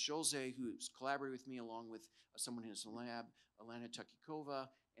Andreas Schulze, who's collaborated with me, along with someone in his lab, Alana Tukikova,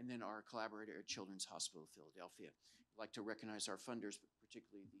 and then our collaborator at Children's Hospital of Philadelphia. I'd like to recognize our funders,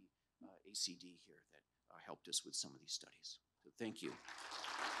 particularly the ACD here that helped us with some of these studies. So thank you.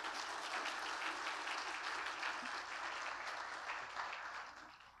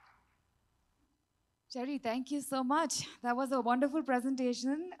 Jerry, thank you so much. That was a wonderful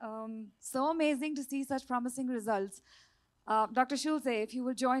presentation. So amazing to see such promising results. Dr. Schulze, if you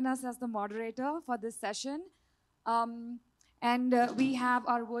will join us as the moderator for this session. We have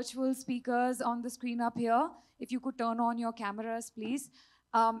our virtual speakers on the screen up here. If you could turn on your cameras, please.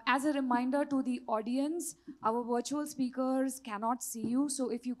 As a reminder to the audience, our virtual speakers cannot see you, so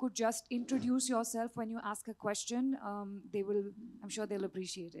if you could just introduce yourself when you ask a question, I'm sure they'll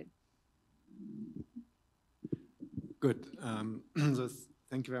appreciate it. Good. So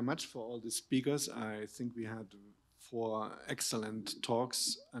thank you very much for all the speakers. I think we had 4 excellent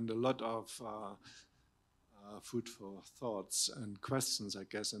talks and a lot of food for thoughts and questions, I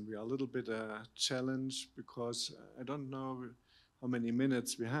guess. And we are a little bit challenged because I don't know how many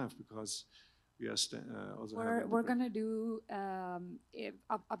minutes we have, because we are also we're going to do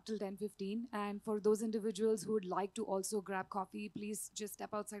up till 10:15. And for those individuals who would like to also grab coffee, please just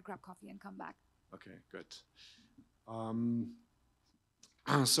step outside, grab coffee, and come back. Okay, good.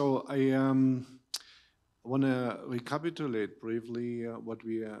 So I want to recapitulate briefly what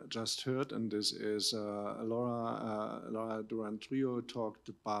we just heard, and this is Lara Duran-Trio talked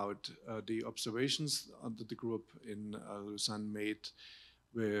about the observations that the group in Lausanne made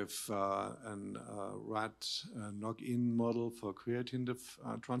with a rat knock-in model for creatine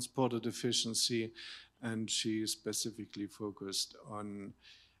transporter deficiency, and she specifically focused on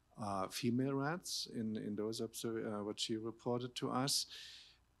female rats in those what she reported to us.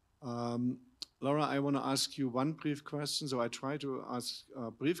 Laura, I want to ask you one brief question. So I try to ask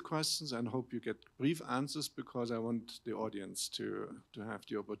brief questions and hope you get brief answers, because I want the audience to have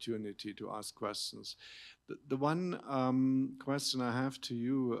the opportunity to ask questions. The one question I have to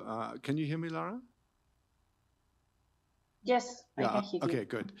you, can you hear me, Lara? Yes, I can hear you. Okay,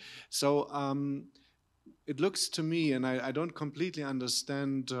 good. So it looks to me, and I don't completely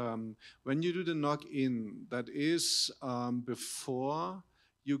understand, when you do the knock-in, that is before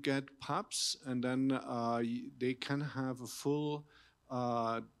you get pups, and then they can have a full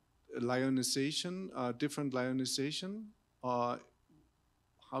lionization, different lionization, or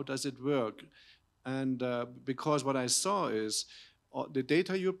how does it work? And because what I saw is the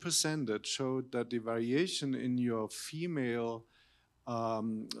data you presented showed that the variation in your female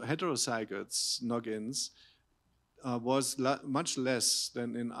heterozygotes knock-ins was much less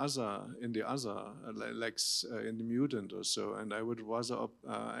than in the other, like in the mutant or so. And I would rather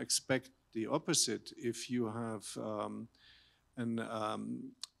expect the opposite if you have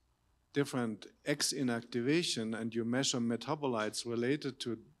different X inactivation and you measure metabolites related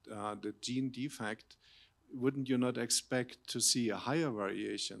to the gene defect. Wouldn't you not expect to see a higher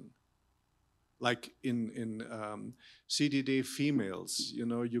variation? Like in CDD females,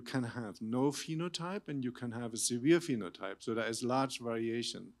 you can have no phenotype and you can have a severe phenotype. So there is large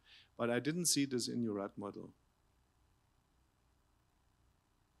variation. but I didn't see this in your rat model.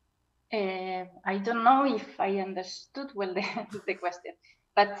 I don't know if I understood well the question,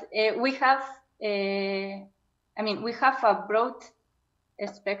 but we have, we have a broad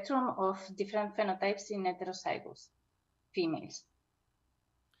spectrum of different phenotypes in heterozygous females.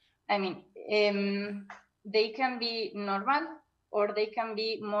 They can be normal, or they can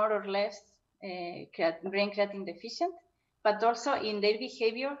be more or less brain creatine deficient, but also in their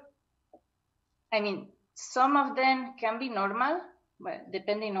behavior, some of them can be normal, but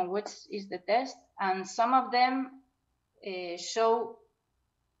depending on which is the test, and some of them show,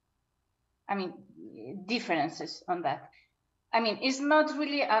 differences on that. It's not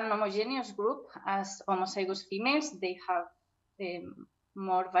really an homogeneous group as homozygous females. They have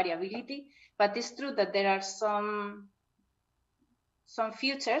more variability, but it's true that there are some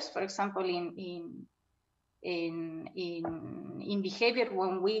features, for example, in behavior,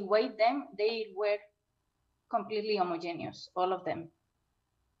 when we weighed them, they were completely homogeneous, all of them,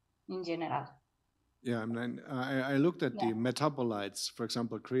 in general. Yeah, I looked at the metabolites, for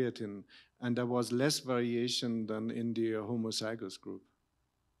example, creatine, and there was less variation than in the homozygous group.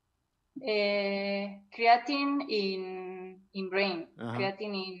 Creatine in brain,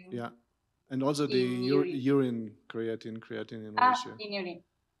 creatine in... Yeah, and also the urine creatine in ratio. In urine.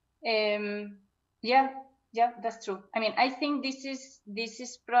 Yeah, that's true. I think this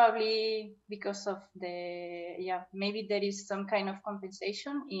is probably because of maybe there is some kind of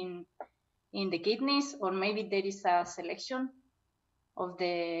compensation in the kidneys, or maybe there is a selection of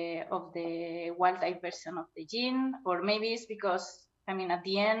the wild type version of the gene, or maybe it's because at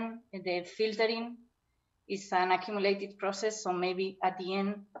the end the filtering is an accumulated process, so maybe at the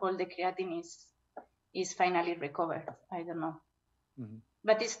end all the creatine is finally recovered. I don't know. Mm-hmm.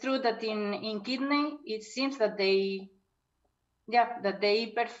 But it's true that in kidney, it seems that they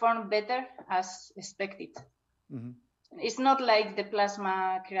perform better as expected. Mm-hmm. It's not like the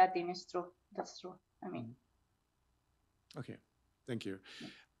plasma creatine is true. That's true. Okay, thank you.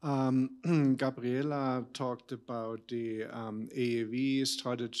 Gabriella talked about the AAV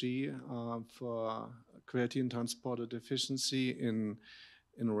strategy for creatine transporter deficiency in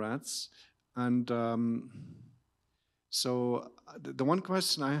rats, and so the one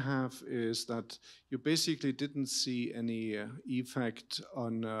question I have is that you basically didn't see any effect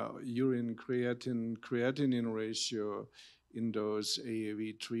on urine creatinine ratio in those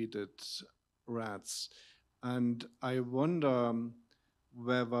AAV treated rats, and I wonder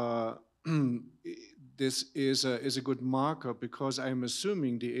whether this is a good marker, because I'm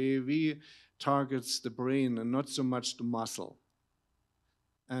assuming the AAV targets the brain and not so much the muscle.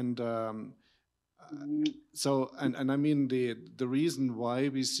 And the reason why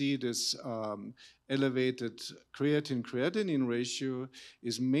we see this elevated creatinine ratio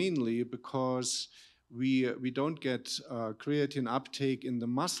is mainly because we don't get creatine uptake in the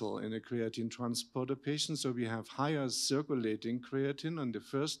muscle in a creatine transporter patient, so we have higher circulating creatine on the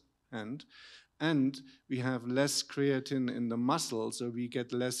first hand, and we have less creatine in the muscle, so we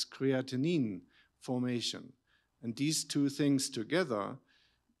get less creatinine formation. And these two things together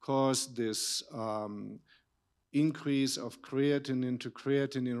cause this increase of creatine into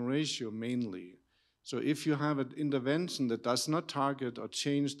creatinine ratio mainly. So if you have an intervention that does not target or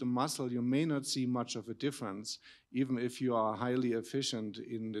change the muscle, you may not see much of a difference, even if you are highly efficient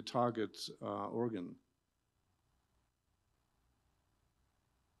in the target organ.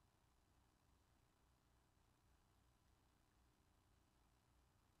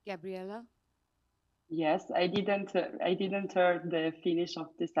 Gabriella? Yes, I didn't hear the finish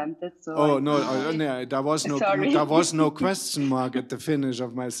of the sentence. So oh no, there was no there was no question mark at the finish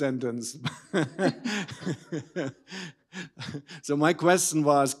of my sentence. So my question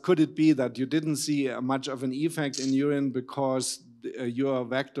was, could it be that you didn't see much of an effect in urine because your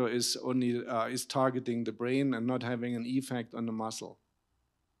vector is only is targeting the brain and not having an effect on the muscle?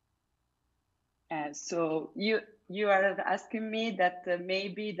 So you are asking me that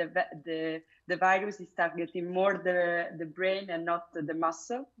maybe the virus is targeting more the brain and not the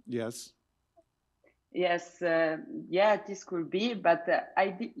muscle? Yes. Yes, yeah, this could be, but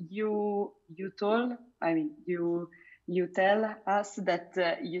you tell us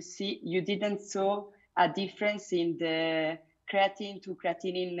that you didn't saw a difference in the creatine to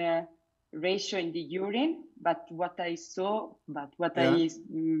creatinine ratio in the urine, but what I saw,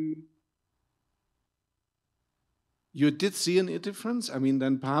 You did see a difference?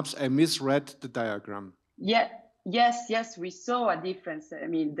 Then perhaps I misread the diagram. Yeah, yes, we saw a difference.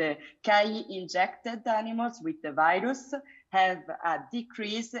 The Ki-injected animals with the virus have a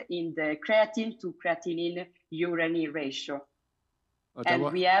decrease in the creatine to creatinine urine ratio.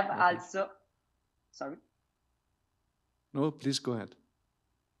 And we have also, sorry. No, please go ahead.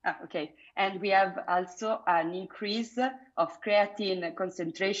 Okay, and we have also an increase of creatine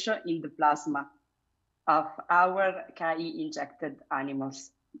concentration in the plasma of our KI injected animals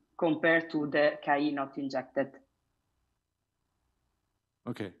compared to the KI not injected.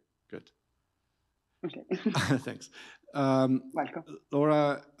 Okay, good. Okay. Thanks. Welcome.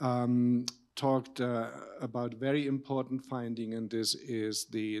 Laura talked about very important finding, and this is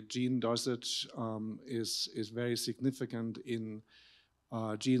the gene dosage is very significant in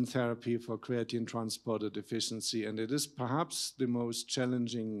gene therapy for creatine transporter deficiency, and it is perhaps the most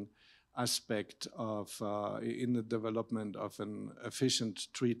challenging aspect of in the development of an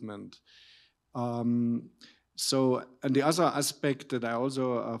efficient treatment. So, and the other aspect that I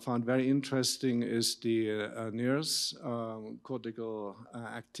also found very interesting is the NIRS, cortical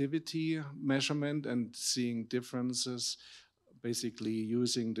activity measurement, and seeing differences, basically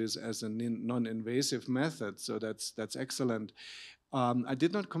using this as a non-invasive method. So that's excellent. I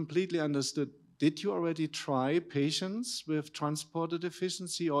did not completely understood. Did you already try patients with transporter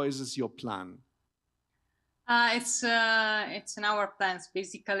deficiency, or is this your plan? It's in our plans.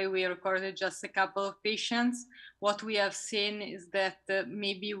 Basically, we recorded just a couple of patients. What we have seen is that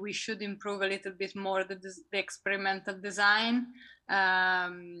maybe we should improve a little bit more the experimental design,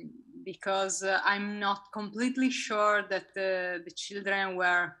 because I'm not completely sure that the children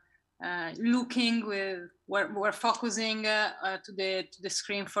were we're focusing to the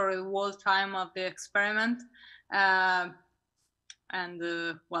screen for the whole time of the experiment. Well,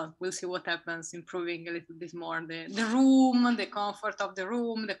 we'll see what happens, improving a little bit more the room, the comfort of the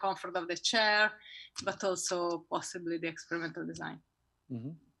room, the comfort of the chair, but also possibly the experimental design.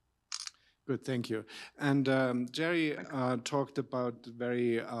 Mm-hmm. Good, thank you. And Jerry talked about the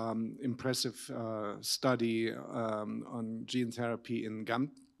very impressive study on gene therapy in GAMT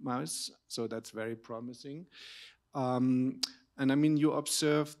mouse, so that's very promising. And I mean, you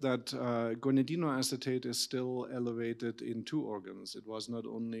observed that guanidinoacetate is still elevated in 2 organs. It was not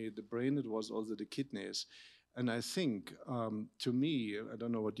only the brain, it was also the kidneys. And I think, to me, I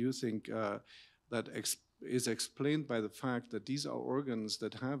don't know what you think, that is explained by the fact that these are organs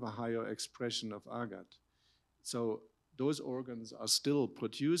that have a higher expression of agat. So those organs are still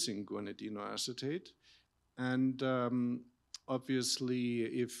producing guanidinoacetate. And obviously,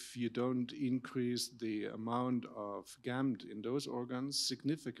 if you don't increase the amount of GAMT in those organs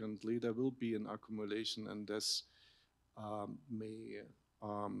significantly, there will be an accumulation, and this may,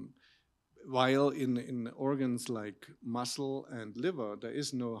 while in organs like muscle and liver, there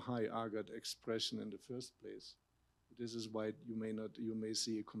is no high agat expression in the first place. This is why you may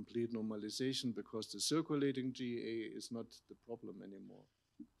see a complete normalization, because the circulating GA is not the problem anymore.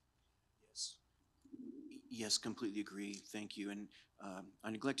 Yes, completely agree. Thank you. And I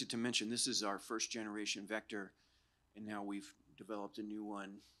neglected to mention, this is our first generation vector, and now we've developed a new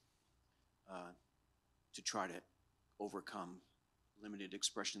one to try to overcome limited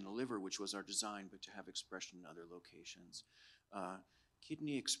expression in the liver, which was our design, but to have expression in other locations.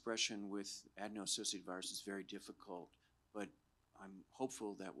 Kidney expression with adeno-associated virus is very difficult, but I'm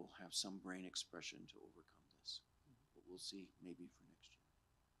hopeful that we'll have some brain expression to overcome this. But we'll see maybe for next year.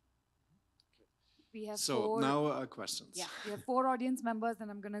 We have so now questions. Yeah, we have 4 audience members, and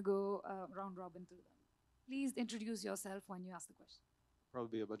I'm going to go round robin through them. Please introduce yourself when you ask the question.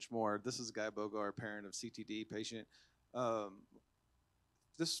 Probably be a bunch more. This is Guy Bogar, parent of CTD patient.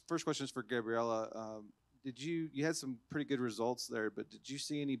 This first question is for Gabriella. You had some pretty good results there, but did you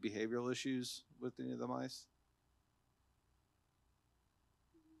see any behavioral issues with any of the mice?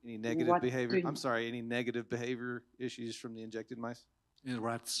 Any negative behavior? I'm sorry, any negative behavior issues from the injected mice? In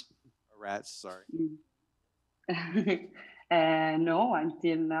rats. Rats, sorry. No,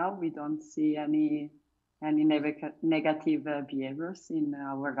 until now we don't see any negative behaviors in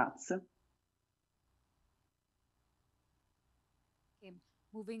our rats. Okay,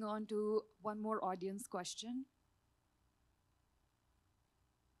 moving on to one more audience question.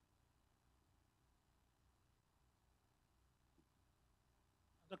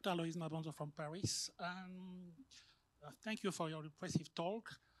 Dr. Alois Mabonzo from Paris. Thank you for your impressive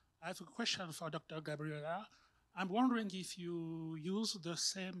talk. I have a question for Dr. Gabriella. I'm wondering if you use the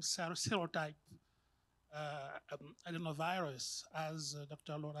same serotype adenovirus as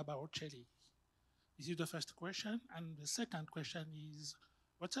Dr. Lara Baroncelli. This is the first question. And the second question is,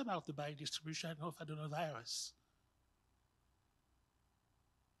 what about the biodistribution of adenovirus?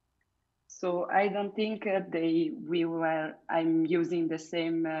 So I don't think I'm using the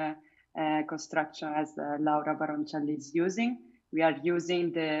same construction as Lara Baroncelli is using. We are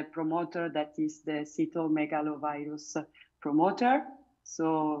using the promoter that is the cytomegalovirus promoter,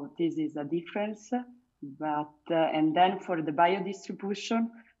 So this is a difference. But and then for the biodistribution,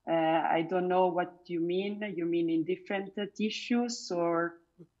 I don't know what you mean. You mean in different tissues or?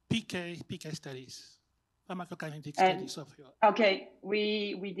 PK studies, pharmacokinetic studies of your. Okay,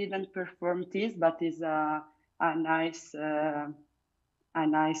 we didn't perform this, but it's a nice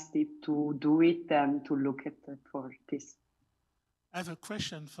tip to do it and to look at for this. I have a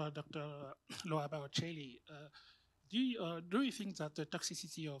question for Dr. Lara Baroncelli. Do you think that the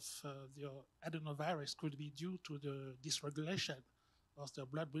toxicity of the adenovirus could be due to the dysregulation of the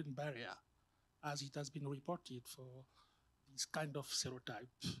blood-brain barrier, as it has been reported for this kind of serotype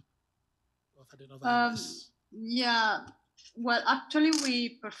of adenovirus? Yeah, well, actually,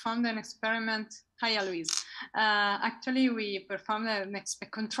 we performed an experiment. Hi, Aloise. Actually, we performed a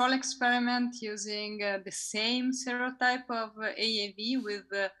control experiment using the same serotype of AAV with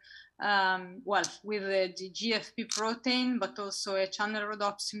with the GFP protein, but also a channel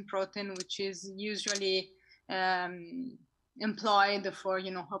rhodopsin protein, which is usually employed for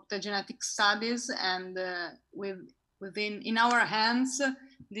optogenetic studies. And in our hands,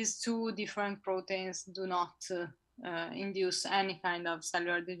 these two different proteins do not induce any kind of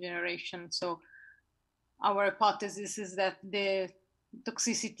cellular degeneration. So our hypothesis is that the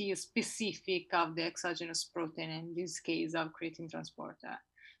toxicity is specific of the exogenous protein, in this case of creatine transporter.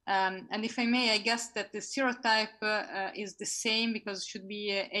 And if I may, I guess that the serotype is the same because it should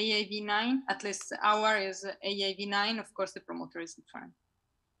be AAV9. At least our is AAV9. Of course, the promoter is different.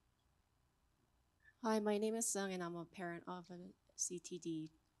 Hi, my name is Sung, and I'm a parent of a CTD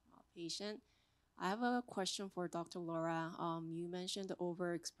patient. I have a question for Dr. Lara. You mentioned the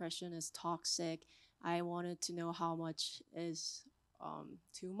overexpression is toxic. I wanted to know how much is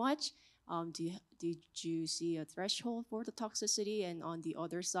too much. Did you see a threshold for the toxicity? And on the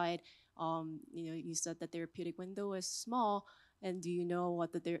other side, you said the therapeutic window is small. And do you know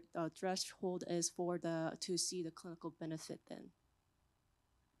what the threshold is for to see the clinical benefit then?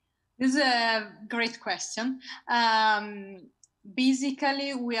 This is a great question.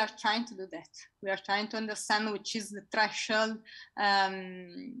 Basically, we are trying to do that. We are trying to understand which is the threshold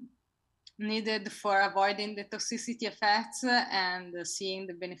needed for avoiding the toxicity effects and seeing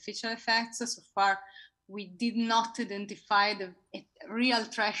the beneficial effects. So far, we did not identify the real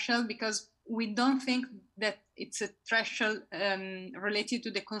threshold because we don't think that it's a threshold related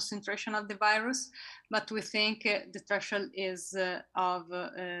to the concentration of the virus, but we think the threshold is of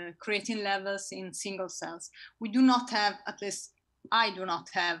creatine levels in single cells. We do not have, at least I do not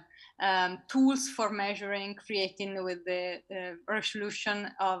have, tools for measuring creatine with the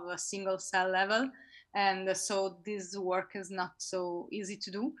resolution of a single cell level. And so this work is not so easy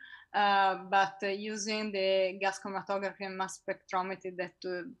to do. But using the gas chromatography and mass spectrometry that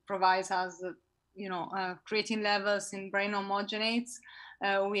provides us, creatine levels in brain homogenates,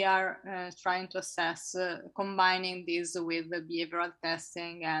 we are trying to assess combining this with the behavioral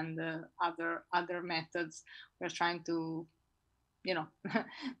testing and other methods. We're trying to,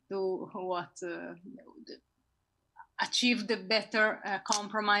 do what achieve the better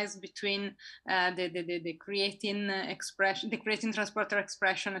compromise between the creatine expression, the creatine transporter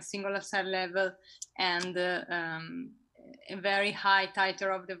expression at single cell level, and a very high titer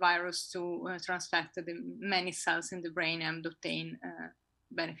of the virus to transfect the many cells in the brain and obtain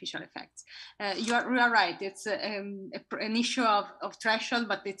beneficial effects. You are right. It's an issue of threshold,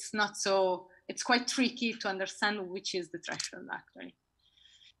 but it's not so. It's quite tricky to understand which is the threshold actually.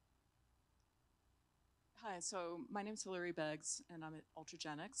 Hi, so my name is Hilary Beggs, and I'm at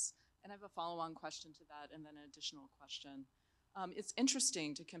Ultragenics, and I have a follow-on question to that, and then an additional question. It's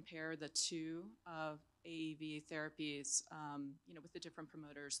interesting to compare the two AAV therapies, with the different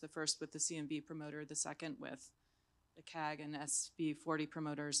promoters. The first with the CMV promoter, the second with the CAG and SV40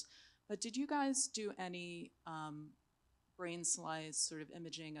 promoters. But did you guys do any brain slice sort of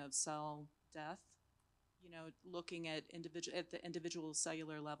imaging of cell death? Looking at the individual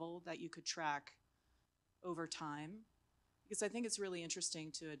cellular level that you could track over time? Because I think it's really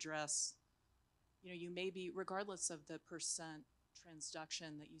interesting to address, you may be, regardless of the percent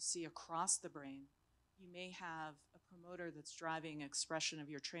transduction that you see across the brain, you may have a promoter that's driving expression of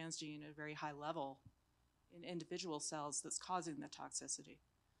your transgene at a very high level in individual cells that's causing the toxicity.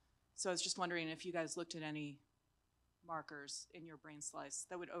 So I was just wondering if you guys looked at any markers in your brain slice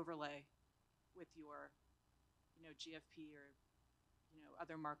that would overlay with your, GFP or,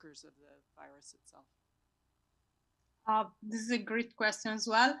 other markers of the virus itself. This is a great question as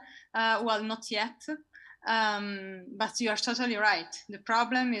well. Well, not yet, but you are totally right. The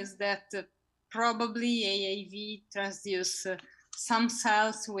problem is that probably AAV transduce some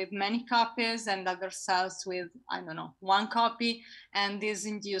cells with many copies and other cells with, I don't know, one copy. And this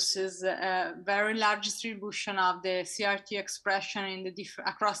induces a very large distribution of the CRT expression in the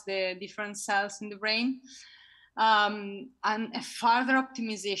across the different cells in the brain. And a further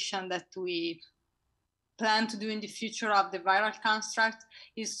optimization that we plan to do in the future of the viral construct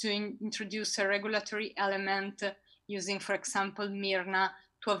is to introduce a regulatory element using, for example, Myrna,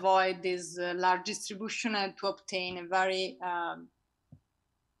 to avoid this large distribution and to obtain a very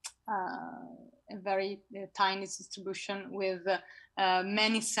tiny distribution with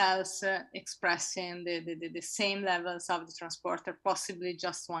many cells expressing the same levels of the transporter, possibly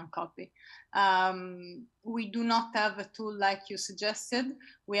just one copy. We do not have a tool like you suggested.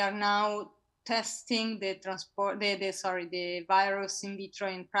 We are now testing the virus in vitro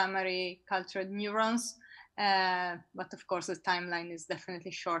in primary cultured neurons, but of course the timeline is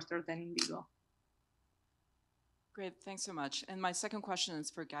definitely shorter than in vivo. Great, thanks so much. And my second question is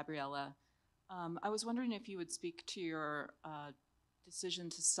for Gabriella. I was wondering if you would speak to your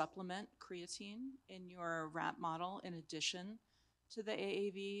decision to supplement creatine in your rat model in addition to the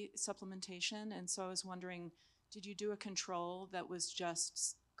AAV supplementation. And so I was wondering, did you do a control that was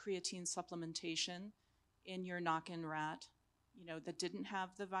just creatine supplementation in your knock-in rat, that didn't have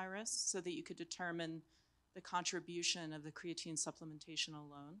the virus, so that you could determine the contribution of the creatine supplementation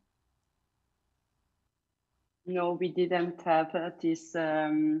alone? No, we didn't have this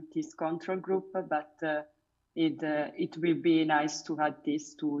control group, but it will be nice to have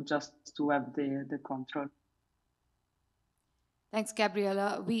this to have the control. Thanks,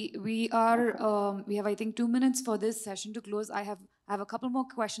 Gabriella. We have, I think, 2 minutes for this session to close. I have a couple more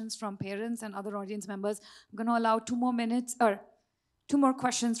questions from parents and other audience members. I'm going to allow 2 more minutes or 2 more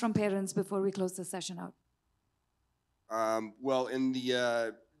questions from parents before we close the session out. Well,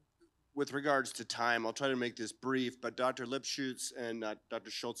 with regards to time, I'll try to make this brief, but Dr. Lipshutz and Dr.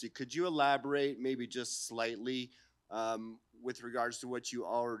 Schulze, could you elaborate maybe just slightly with regards to what you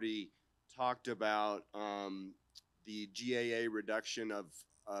already talked about, the GAA reduction of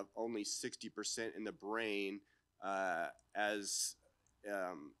only 60% in the brain as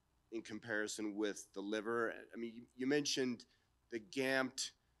in comparison with the liver? I mean, you mentioned the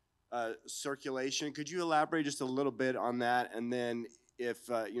GAMT circulation. Could you elaborate just a little bit on that? And then if,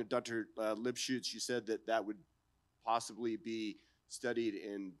 Dr. Lipshutz, you said that would possibly be studied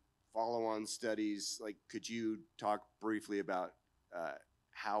in follow-on studies. Like, could you talk briefly about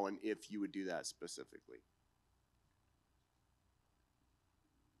how and if you would do that specifically?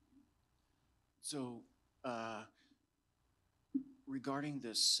 So regarding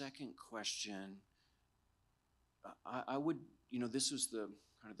the second question, I would, this was the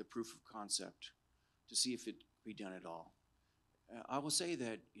kind of the proof of concept to see if it could be done at all. I will say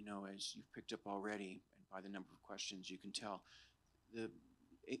that, as you've picked up already, and by the number of questions you can tell, the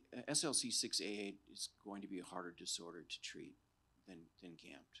SLC6A8 is going to be a harder disorder to treat than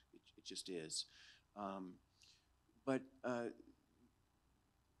GAMT. It just is. But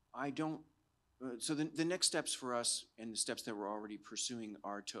I don't, so the next steps for us and the steps that we're already pursuing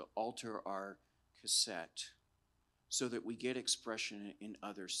are to alter our cassette so that we get expression in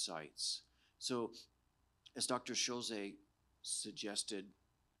other sites. So as Dr. Schulze suggested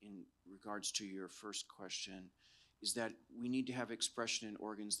in regards to your first question, is that we need to have expression in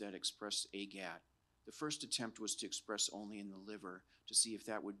organs that express AGAT. The first attempt was to express only in the liver to see if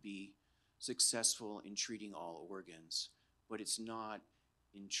that would be successful in treating all organs, but it's not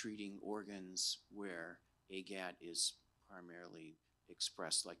in treating organs where AGAT is primarily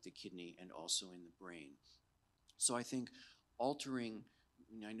expressed, like the kidney and also in the brain. So I think altering,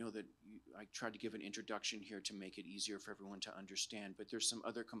 I know that I tried to give an introduction here to make it easier for everyone to understand, but there's some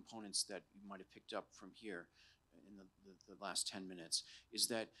other components that you might have picked up from here in the last 10 minutes, is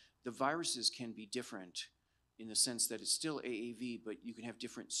that the viruses can be different in the sense that it's still AAV, but you can have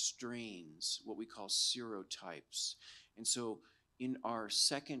different strains, what we call serotypes. And so in our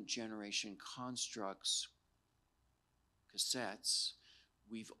second generation constructs, cassettes,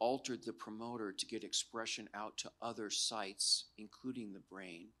 we've altered the promoter to get expression out to other sites, including the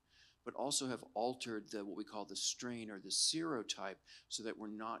brain, but also have altered what we call the strain or the serotype so that we're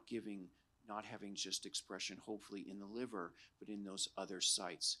not having just expression, hopefully in the liver, but in those other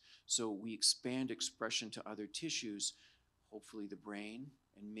sites. So we expand expression to other tissues, hopefully the brain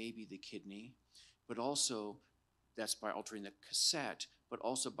and maybe the kidney, but also that's by altering the cassette, but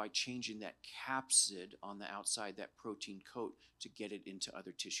also by changing that capsid on the outside, that protein coat, to get it into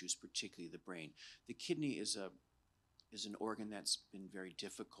other tissues, particularly the brain. The kidney is an organ that's been very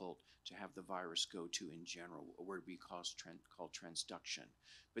difficult to have the virus go to in general, a word we call transduction.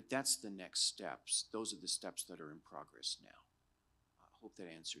 But that's the next steps. Those are the steps that are in progress now. hope that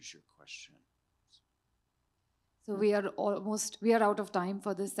answers your question. So we are out of time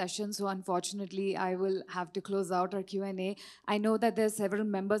for this session. So unfortunately, I will have to close out our Q&A. I know that there's several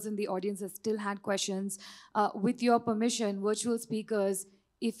members in the audience that still had questions. With your permission, virtual speakers,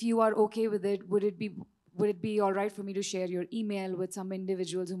 if you are okay with it, would it be all right for me to share your email with some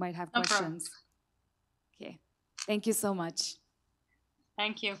individuals who might have No questions? problem. Okay. Thank you so much.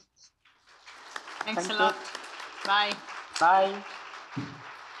 Thank you. Thanks Thank a you. lot. Bye. Bye.